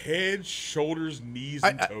head, shoulders, knees,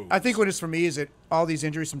 and toes. I think what it is for me is that all these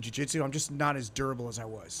injuries from jiu-jitsu, I'm just not as durable as I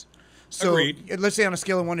was. So Agreed. let's say on a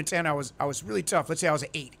scale of 1 to 10, I was really tough. Let's say I was an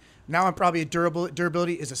 8. Now I'm probably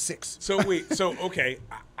durability is a 6. So wait. So okay,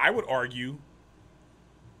 I would argue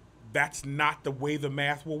that's not the way the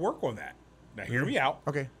math will work on that. Now hear me out.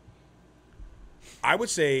 Okay. I would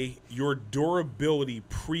say your durability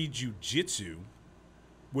pre-jiu-jitsu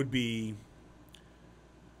would be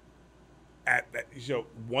at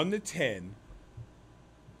 1 to 10,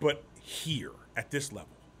 but here at this level.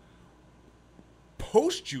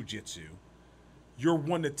 Post-jiu-jitsu, your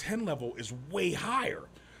 1 to 10 level is way higher.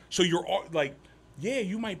 So you're like, yeah,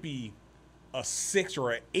 you might be a 6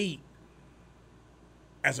 or an 8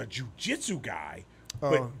 as a jiu-jitsu guy,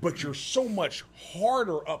 but you're so much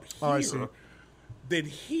harder up I see. here than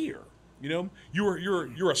here. You know,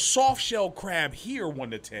 you're a soft shell crab here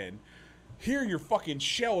 1 to 10. Here your fucking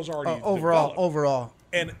shell is already developed. Overall.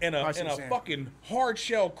 And I see a what you're saying. fucking hard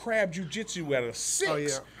shell crab jiu-jitsu at a 6 Oh, yeah.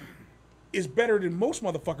 is better than most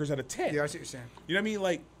motherfuckers at a 10. Yeah, I see what you're saying. You know what I mean?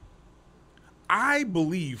 Like, I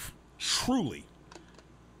believe truly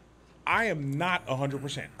I am not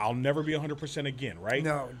 100%. I'll never be 100% again, right?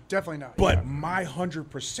 No, definitely not. But Yeah. my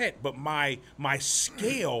 100%, but my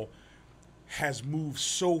scale has moved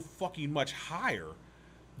so fucking much higher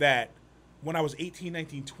that when I was 18,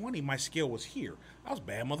 19, 20, my scale was here. I was a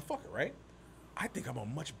bad motherfucker, right? I think I'm a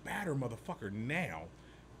much badder motherfucker now.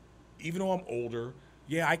 Even though I'm older,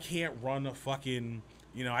 yeah, I can't run a fucking,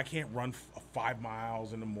 I can't run 5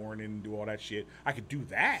 miles in the morning and do all that shit. I could do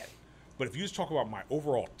that. But if you just talk about my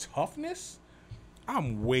overall toughness,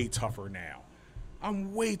 I'm way tougher now.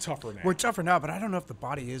 We're tougher now, but I don't know if the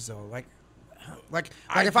body is though. Like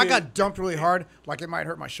I if I did- got dumped really hard, like it might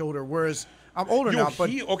hurt my shoulder. Whereas I'm older You'll now, but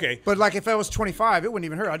heal- okay. But like if I was 25, it wouldn't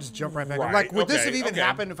even hurt. I'd just jump right back. Right, Like would this okay, have even okay.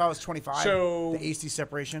 happened if I was 25? So- the AC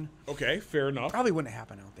separation Okay, fair enough. probably wouldn't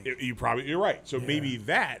happen. I don't think. You're right. So maybe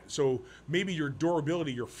that. So maybe your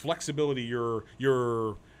durability, your flexibility, your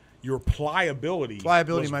your pliability Might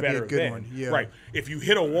was be a better good then. one. Yeah. Right. If you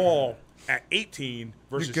hit a wall at 18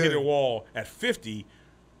 versus good. hitting a wall at 50,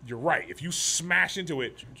 you're right. If you smash into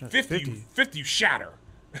it, 50 you shatter.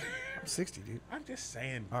 I'm 60, dude. I'm just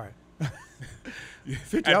saying. All right.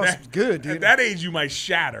 50 At was good, dude. At that age, you might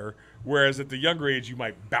shatter, whereas at the younger age, you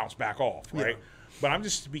might bounce back off, right? Yeah. But I'm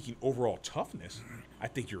just speaking overall toughness. I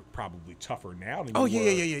think you're probably tougher now than Oh, you were.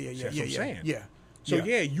 yeah. That's what I'm saying. Yeah. So,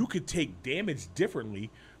 yeah, you could take damage differently,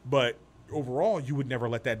 but overall, you would never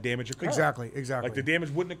let that damage occur. Exactly. Like the damage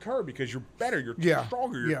wouldn't occur because you're better, you're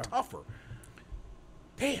stronger, you're tougher.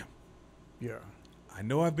 Damn. Yeah. I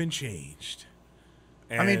know I've been changed.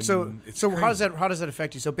 I mean, so it's how does that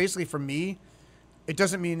affect you? So basically, for me, it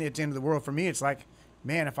doesn't mean it's the end of the world. For me, it's like,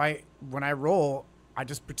 man, when I roll, I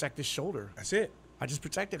just protect this shoulder. That's it. I just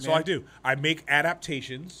protect it, man. So I do. I make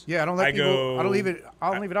adaptations. Yeah, I don't let people. I don't leave it.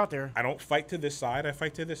 I don't leave it out there. I don't fight to this side. I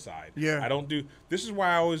fight to this side. Yeah. I don't do. This is why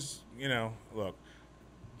I always, look.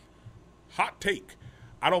 Hot take.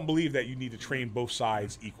 I don't believe that you need to train both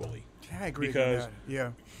sides equally. Yeah, I agree. Because with that.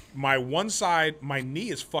 Yeah. my one side, my knee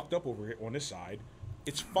is fucked up over here on this side.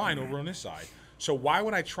 It's fine over on this side. So why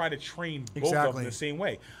would I try to train both of them the same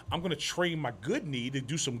way? I'm going to train my good knee to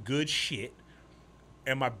do some good shit,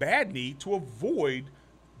 and my bad knee to avoid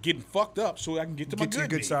getting fucked up, so I can get to my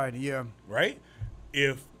good knee. Side. Yeah. Right?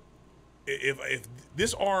 If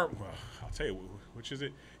this arm, well, I'll tell you which is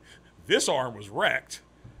it. This arm was wrecked.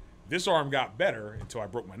 This arm got better until I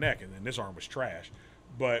broke my neck, and then this arm was trash.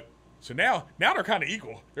 But so now they're kind of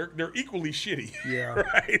equal. They're equally shitty. Yeah.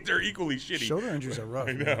 Right? They're equally shitty. Shoulder injuries are rough.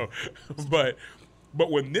 I know. But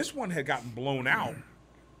when this one had gotten blown out,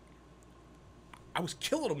 I was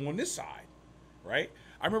killing him on this side. Right?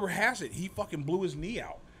 I remember Hassett, he fucking blew his knee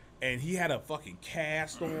out. And he had a fucking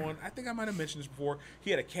cast on. I think I might have mentioned this before. He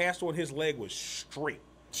had a cast on. His leg was straight.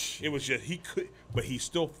 It was just, but he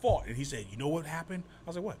still fought. And he said, you know what happened? I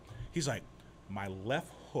was like, what? He's like, my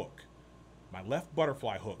left hook, my left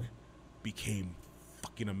butterfly hook became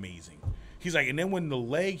fucking amazing. He's like, and then when the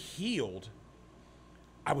leg healed,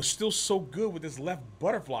 I was still so good with this left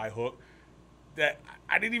butterfly hook that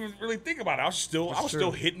I didn't even really think about it. I was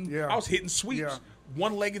still hitting, I was hitting sweeps,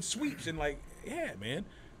 one-legged sweeps. And like, yeah, man.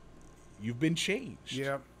 You've been changed.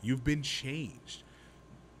 Yeah. You've been changed.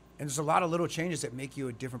 And there's a lot of little changes that make you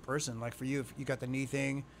a different person. Like for you, if you got the knee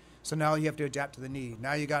thing, so now you have to adapt to the knee.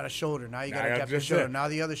 Now you got a shoulder. Now you got to adapt to the shoulder. Now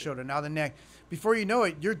the other shoulder. Now the neck. Before you know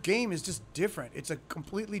it, your game is just different. It's a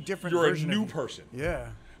completely different version of you. You're a new person. Yeah.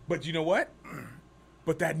 But you know what?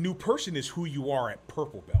 But that new person is who you are at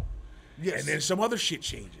purple belt. Yes. And then some other shit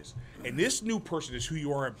changes. And this new person is who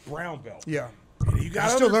you are at brown belt. Yeah. And you're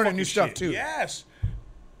still learning new stuff too. Yes.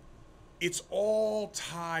 It's all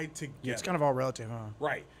tied together. Yeah, it's kind of all relative, huh?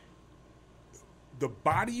 Right. The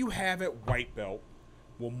body you have at white belt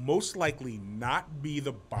will most likely not be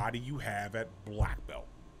the body you have at black belt.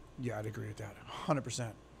 Yeah, I'd agree with that.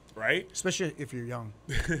 100%. Right? Especially if you're young.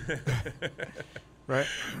 Right?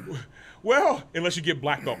 Well, unless you get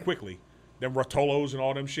black belt quickly. Them Rotolos and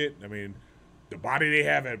all them shit. I mean, the body they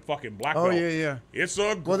have at fucking black belt. Oh, yeah. It's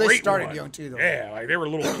a great Well, they started one. young too, though. Yeah, like they were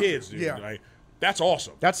little kids, dude. Yeah. Like, that's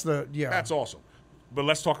awesome. That's awesome. But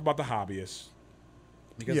let's talk about the hobbyists.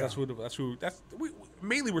 Because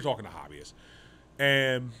mainly we're talking to hobbyists.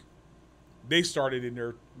 And they started in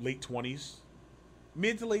their late 20s,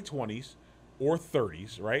 mid to late 20s or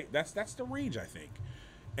 30s, right? That's the range, I think.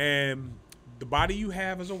 And the body you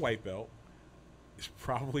have as a white belt is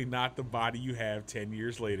probably not the body you have 10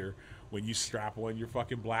 years later when you strap on your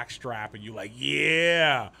fucking black strap and you're like,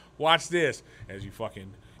 yeah, watch this. As you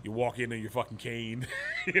walk in your fucking cane,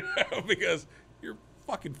 because you're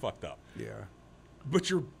fucking fucked up. Yeah. But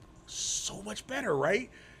you're so much better, right?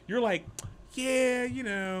 You're like, yeah,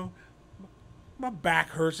 my back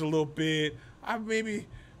hurts a little bit. Maybe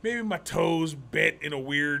my toes bent in a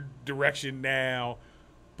weird direction now.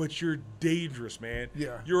 But you're dangerous, man.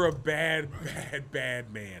 Yeah. You're a bad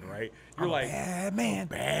man, right? You're bad man.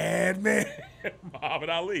 Bad man. Muhammad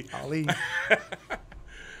Ali.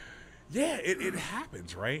 Yeah, it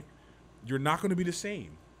happens, right? You're not going to be the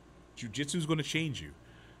same. Jiu-Jitsu is going to change you.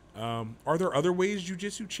 Are there other ways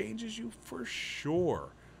Jiu-Jitsu changes you? For sure.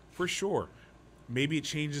 Maybe it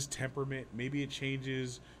changes temperament. Maybe it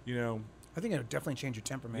changes, I think it'll definitely change your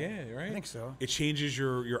temperament. Yeah, right? I think so. It changes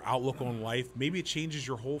your outlook on life. Maybe it changes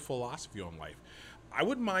your whole philosophy on life. I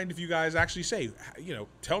wouldn't mind if you guys actually say,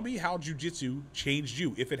 tell me how jiu-jitsu changed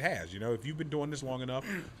you, if it has. If you've been doing this long enough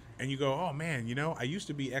and you go, oh, man, I used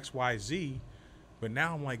to be X, Y, Z, but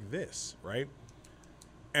now I'm like this, right?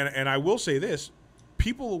 And I will say this.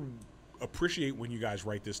 People appreciate when you guys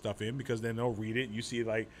write this stuff in, because then they'll read it. You see,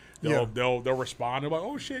 like Yeah. they'll respond. They're like,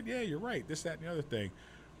 oh shit, yeah, you're right. This, that, and the other thing.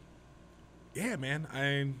 Yeah, man.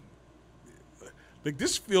 Like,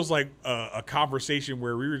 this feels like a conversation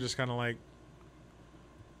where we were just kind of like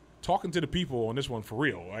talking to the people on this one for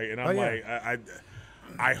real, right? And I'm like,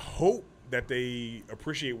 I hope that they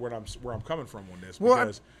appreciate where I'm coming from on this,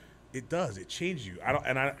 because it does. It changes you.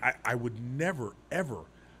 I would never ever.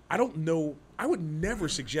 I don't know. I would never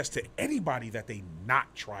suggest to anybody that they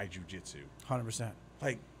not try jiu-jitsu. 100%.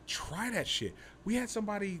 Like, try that shit. We had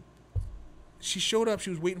somebody. She showed up. She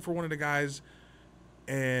was waiting for one of the guys,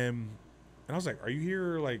 and I was like, "Are you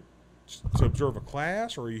here like to observe a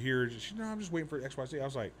class, or are you here?" She, "No, I'm just waiting for XYZ." I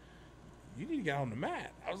was like, "You need to get on the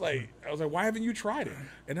mat." I was like, "Why haven't you tried it?"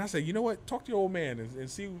 And I said, "You know what? Talk to your old man and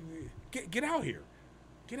see. Get out here.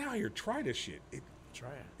 Get out here. Try this shit. Try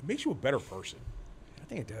it. It makes you a better person." I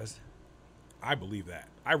think it does. I believe that.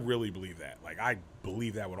 I really believe that. Like, I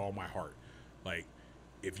believe that with all my heart. Like,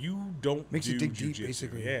 if you don't Makes you dig deep, jiu-jitsu,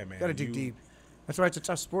 basically. yeah, man, You gotta dig deep. That's why it's a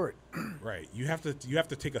tough sport. Right. You have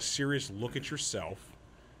to take a serious look at yourself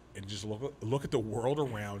and just look at the world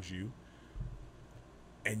around you,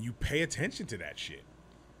 and you pay attention to that shit.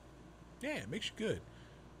 Yeah, it makes you good.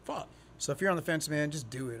 Fuck. So if you're on the fence, man, just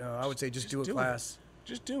do it. I would say just do a class.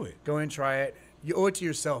 Just do it. Go in, try it. You owe it to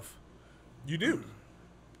yourself. You do.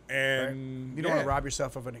 And right? You don't want to rob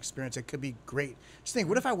yourself of an experience. It could be great. Just think,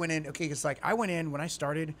 what if I went in? Okay, it's like I went in when I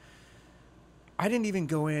started. I didn't even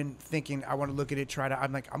go in thinking I want to look at it, try to.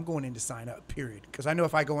 I'm like, I'm going in to sign up, period. Because I know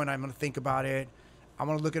if I go in, I'm going to think about it. I'm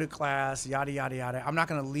going to look at a class, yada, yada, yada. I'm not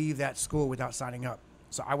going to leave that school without signing up.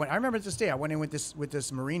 So I went. I remember this day. I went in with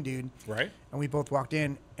this Marine dude. Right. And we both walked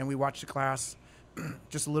in and we watched the class,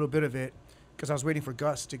 just a little bit of it, because I was waiting for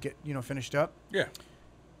Gus to get finished up. Yeah.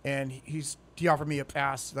 And he offered me a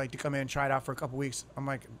pass, like, to come in and try it out for a couple weeks. I'm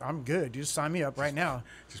like, I'm good. You just sign me up right now.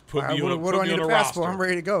 Just put me on. What do I need a pass for? I'm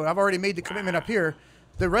ready to go. I've already made the commitment up here.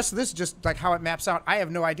 The rest of this is just like how it maps out. I have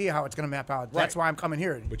no idea how it's going to map out. That's why I'm coming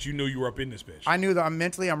here. But you knew you were up in this bitch. I knew that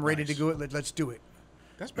I'm ready to do it. Let's do it.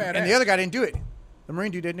 That's badass. And the other guy didn't do it. The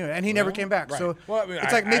Marine dude didn't do it, and he never came back. Right. So I mean,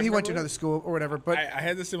 it's like maybe he went to another school or whatever. But I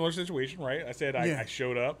had the similar situation, right? I said I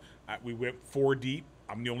showed up. We went 4 deep.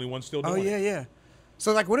 I'm the only one still doing it. Oh, yeah.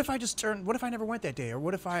 So, like, what if I never went that day? Or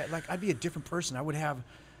what if I'd be a different person? I wouldn't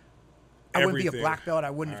be a black belt. I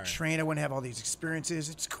wouldn't have trained. I wouldn't have all these experiences.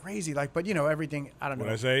 It's crazy. Like, but, everything, I don't know.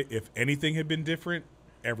 What I say, if anything had been different,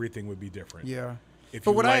 everything would be different. Yeah. If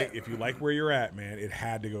you like where you're at, man, it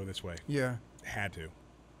had to go this way. Yeah. It had to.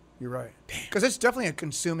 You're right. Because it's definitely a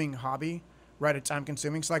consuming hobby, right? A time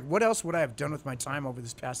consuming. So, like, what else would I have done with my time over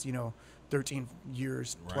this past, 13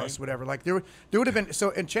 years plus, whatever. Like, there would have been,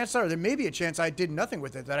 and chances are there may be a chance I did nothing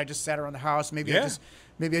with it, that I just sat around the house. Maybe I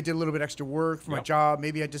did a little bit extra work for my job.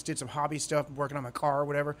 Maybe I just did some hobby stuff, working on my car or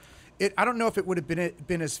whatever. I don't know if it would have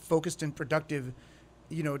been as focused and productive,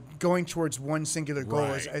 going towards one singular goal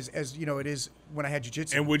as it is when I had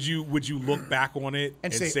jiu-jitsu. And would you look back on it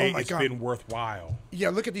and say oh my it's God, been worthwhile? Yeah,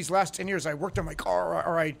 look at these last 10 years. I worked on my car,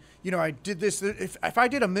 or I did this. If I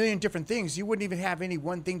did a million different things, you wouldn't even have any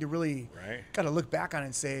one thing to really kind of look back on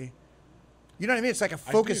and say, you know what I mean? It's like a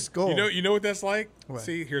focused goal. You know what that's like? What?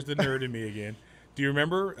 See, here's the nerd in me again. Do you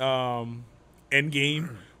remember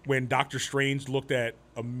Endgame when Doctor Strange looked at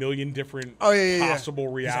a million different possible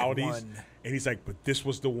realities? He's like, one. And he's like, but this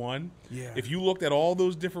was the one? Yeah. If you looked at all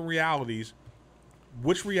those different realities,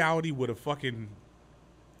 which reality would have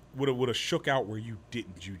shook out where you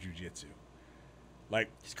didn't do jiu-jitsu? Like,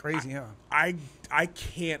 it's crazy, huh? I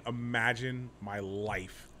can't imagine my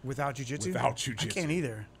life without jiu-jitsu. I can't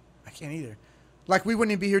either. Like, we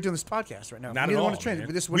wouldn't even be here doing this podcast right now. Not at all, man.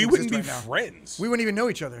 We wouldn't be friends. We wouldn't even know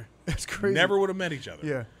each other. That's crazy. Never would have met each other.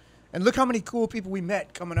 Yeah. And look how many cool people we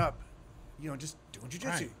met coming up, just doing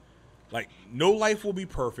jiu-jitsu. Right. Like, no life will be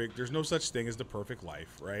perfect. There's no such thing as the perfect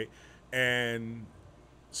life, right? And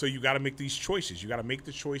so you got to make these choices. You got to make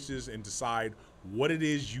the choices and decide what it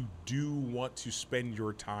is you do want to spend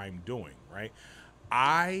your time doing, right?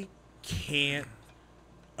 I can't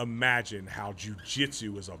imagine how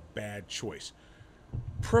jiu-jitsu is a bad choice,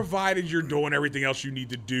 provided you're doing everything else you need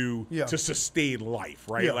to do to sustain life,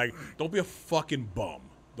 right? Yeah. Like, don't be a fucking bum.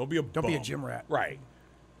 Don't be a gym rat. Right.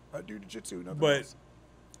 I do jiu-jitsu, nothing else.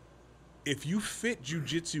 If you fit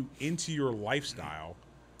jiu-jitsu into your lifestyle,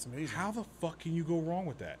 it's amazing. How the fuck can you go wrong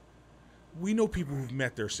with that? We know people who've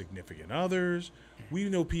met their significant others. We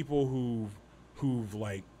know people who've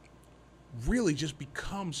like really just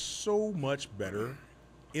become so much better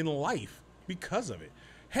in life because of it.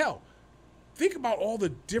 Hell, think about all the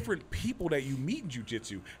different people that you meet in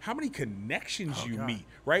jiu-jitsu, how many connections you meet,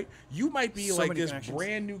 right? You might be like this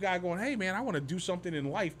brand new guy going, hey, man, I want to do something in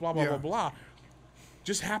life, blah, blah, blah, blah.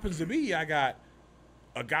 Just happens to be I got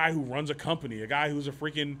a guy who runs a company, a guy who's a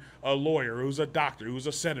freaking lawyer, who's a doctor, who's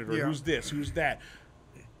a senator, who's this, who's that.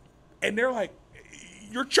 And they're like,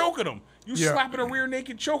 you're choking them. You slapping a rear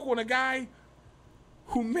naked choke on a guy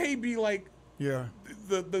who may be like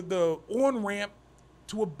the on-ramp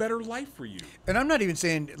to a better life for you. And I'm not even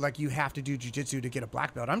saying like you have to do jiu-jitsu to get a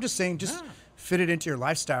black belt. I'm just saying just fit it into your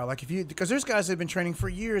lifestyle. Like if you, because there's guys that have been training for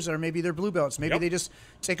years, or maybe they're blue belts. Maybe they just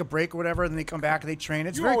take a break or whatever, and then they come back and they train.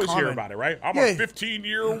 It's very common. You always hear about it, right? I'm a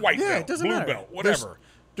 15-year white belt, it doesn't blue matter. belt, whatever.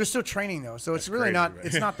 They're still training though, so it's really crazy, not.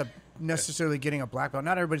 It's not the necessarily getting a black belt.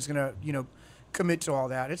 Not everybody's gonna commit to all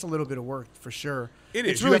that. It's a little bit of work for sure. It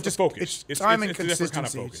is. It's really just focus. It's time and it's consistency. Kind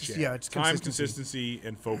of focus, it's time, consistency,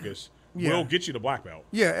 and focus. Yeah. Will get you to black belt.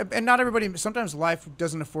 Yeah, and not everybody. Sometimes life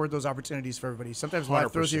doesn't afford those opportunities for everybody. Sometimes life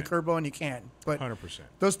 100%. throws you a curveball and you can't. But 100%.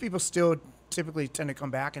 Those people still typically tend to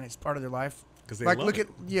come back, and it's part of their life. Because they like love look it.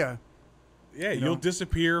 at Yeah, you'll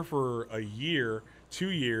disappear for a year, 2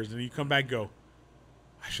 years, and you come back and go,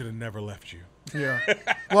 I should have never left you. Yeah.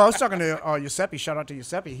 Well, I was talking to Giuseppe. Shout out to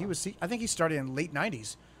Giuseppe. I think he started in late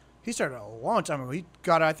 '90s. He started a long time ago.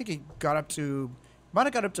 I think he got up to, might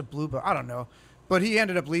have got up to blue belt. I don't know. But he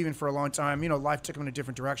ended up leaving for a long time. Life took him in a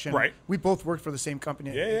different direction. Right. We both worked for the same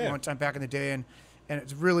company a long time back in the day, and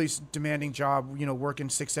it's a really demanding job, working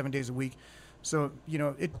 6-7 days a week. So,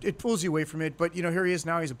 it pulls you away from it. But, here he is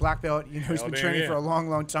now. He's a black belt. He's been training for a long,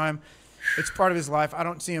 long time. It's part of his life. I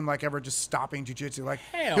don't see him, ever just stopping jiu-jitsu.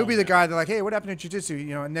 He'll be the guy that, hey, what happened to jiu-jitsu?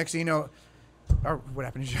 And next thing you know, or what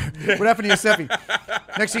happened to Giuseppe?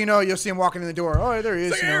 Next thing you know, you'll see him walking in the door. Oh, there he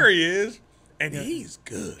is. There he is. And he's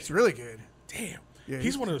good. He's really good. Damn. Yeah,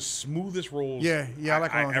 he's one of the smoothest rolls I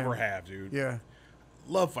ever have, dude. Yeah.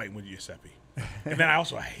 Love fighting with Giuseppe. And then I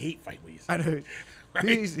hate fighting with Giuseppe. I know. Right?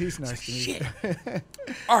 He's nice to me. Shit.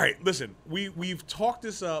 All right, listen. We've talked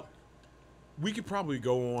this up. We could probably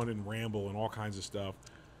go on and ramble and all kinds of stuff.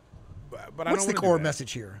 But what's the core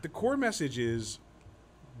message here? The core message is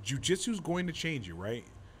jiu-jitsu is going to change you, right?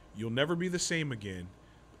 You'll never be the same again.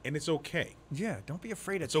 And it's okay. Yeah, don't be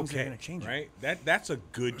afraid of things that are going to change right? That's a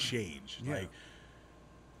good change. Yeah.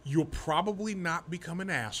 You'll probably not become an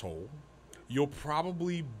asshole. You'll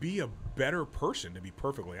probably be a better person, to be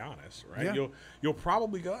perfectly honest, right? Yeah. You'll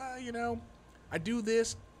probably go, I do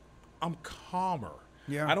this, I'm calmer.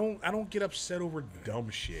 Yeah. I don't get upset over dumb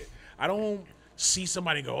shit. I don't see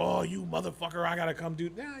somebody go, oh, you motherfucker, I gotta come do.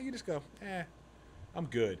 Nah, you just go, I'm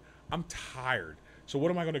good. I'm tired. So what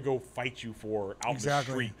am I gonna go fight you for out in the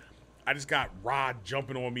street? I just got Rod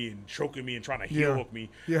jumping on me and choking me and trying to heel hook me.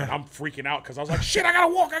 Yeah. And I'm freaking out because I was like, shit, I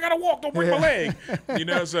gotta walk. Don't break my leg.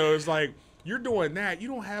 So it's like, you're doing that. You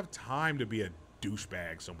don't have time to be a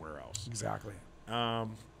douchebag somewhere else. Exactly. Yeah,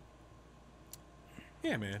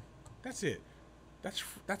 man. That's it. That's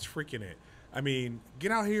freaking it. I mean,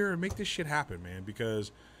 get out here and make this shit happen, man,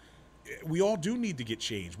 because we all do need to get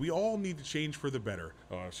changed. We all need to change for the better.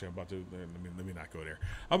 Oh, actually, I'm about to let me not go there.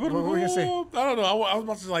 What were you gonna say? I don't know. I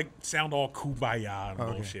was about to sound all kumbaya and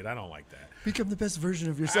bullshit. I don't like that. Become the best version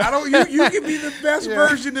of yourself. You can be the best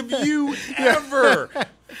version of you ever.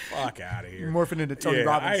 Fuck out of here. You're morphing into Tony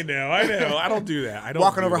Robbins. I know. I don't do that. I don't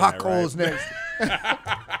walking do over that, hot coals next.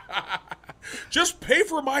 Just pay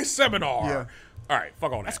for my seminar. Yeah. All right,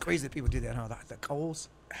 fuck all that. That's crazy that people did that, huh? The coals.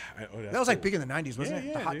 That was cool. big in the 90s, wasn't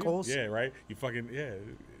it? The hot coals. Yeah, right. You fucking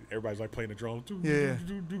everybody's playing the drum.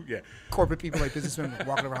 Yeah. Corporate people, businessmen,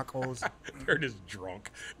 walking over hot coals. They're just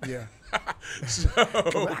drunk. Yeah. So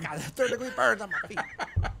I got third-degree burns on my feet.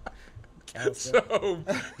 So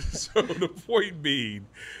the point being,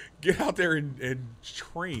 get out there and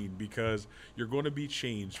train, because you're going to be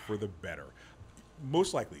changed for the better.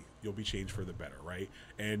 Most likely, you'll be changed for the better, right?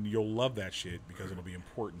 And you'll love that shit because it'll be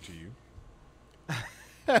important to you.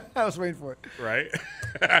 I was waiting for it. Right?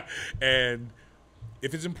 And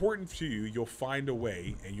if it's important to you, you'll find a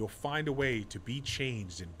way, and you'll find a way to be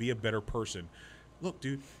changed and be a better person. Look,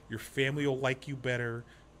 dude, your family will like you better.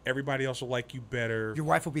 Everybody else will like you better. Your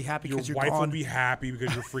wife will be happy because you're gone. Your wife will be happy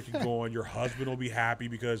because you're freaking gone. Your husband will be happy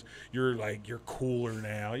because you're cooler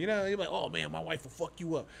now. You're like, oh man, my wife will fuck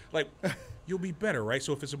you up. You'll be better, right?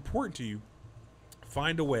 So if it's important to you,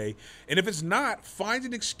 find a way. And if it's not, find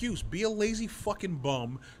an excuse. Be a lazy fucking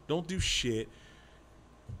bum. Don't do shit.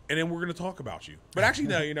 And then we're going to talk about you. But actually,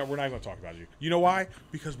 no, we're not going to talk about you. You know why?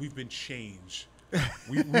 Because we've been changed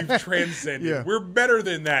We've transcended. Yeah. We're better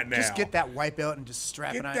than that now. Just get that white belt and just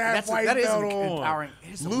strap Get it on. that white that is belt on. empowering.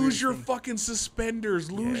 It is a weird Lose your thing. fucking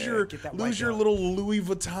suspenders. Lose Yeah, get that white your belt. little Louis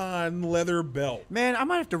Vuitton leather belt. Man, I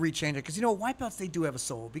might have to rechange it because white belts, they do have a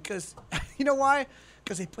soul. Because you know why?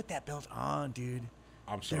 Because they put that belt on, dude.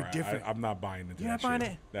 I'm sorry. They're different. I'm not buying into You're that not buying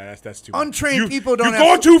shit. it? That's too Untrained people don't You've have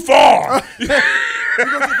gone too far. You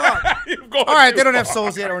go too far. You've gone All right, too they don't have far.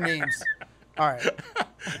 souls yet or names. All right.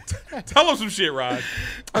 Tell them some shit, Rod.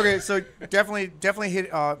 Okay, so definitely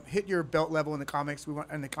hit your belt level in the comics. We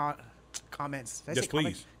want in the comments. Did I Yes, say comics?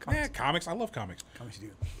 please. Comments. Yeah, comics. I love comics. Comics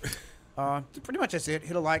you do. Pretty much that's it.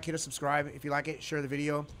 Hit a like, hit a subscribe if you like it. Share the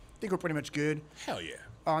video. I think we're pretty much good. Hell yeah.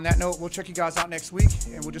 On that note, we'll check you guys out next week,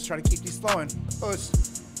 and we'll just try to keep these flowing.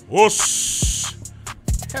 Us. Whoosh.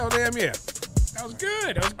 Hell damn yeah. That was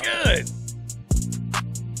good. That was good.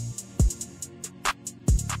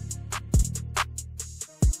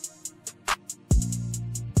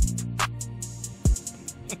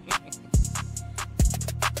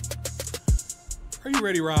 Are you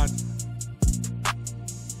ready, Rod?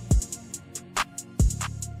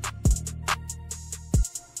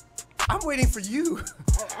 I'm waiting for you.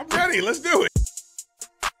 I'm ready. Let's do it.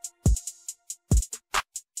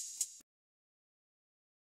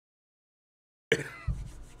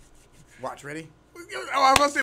 Watch, ready? I must say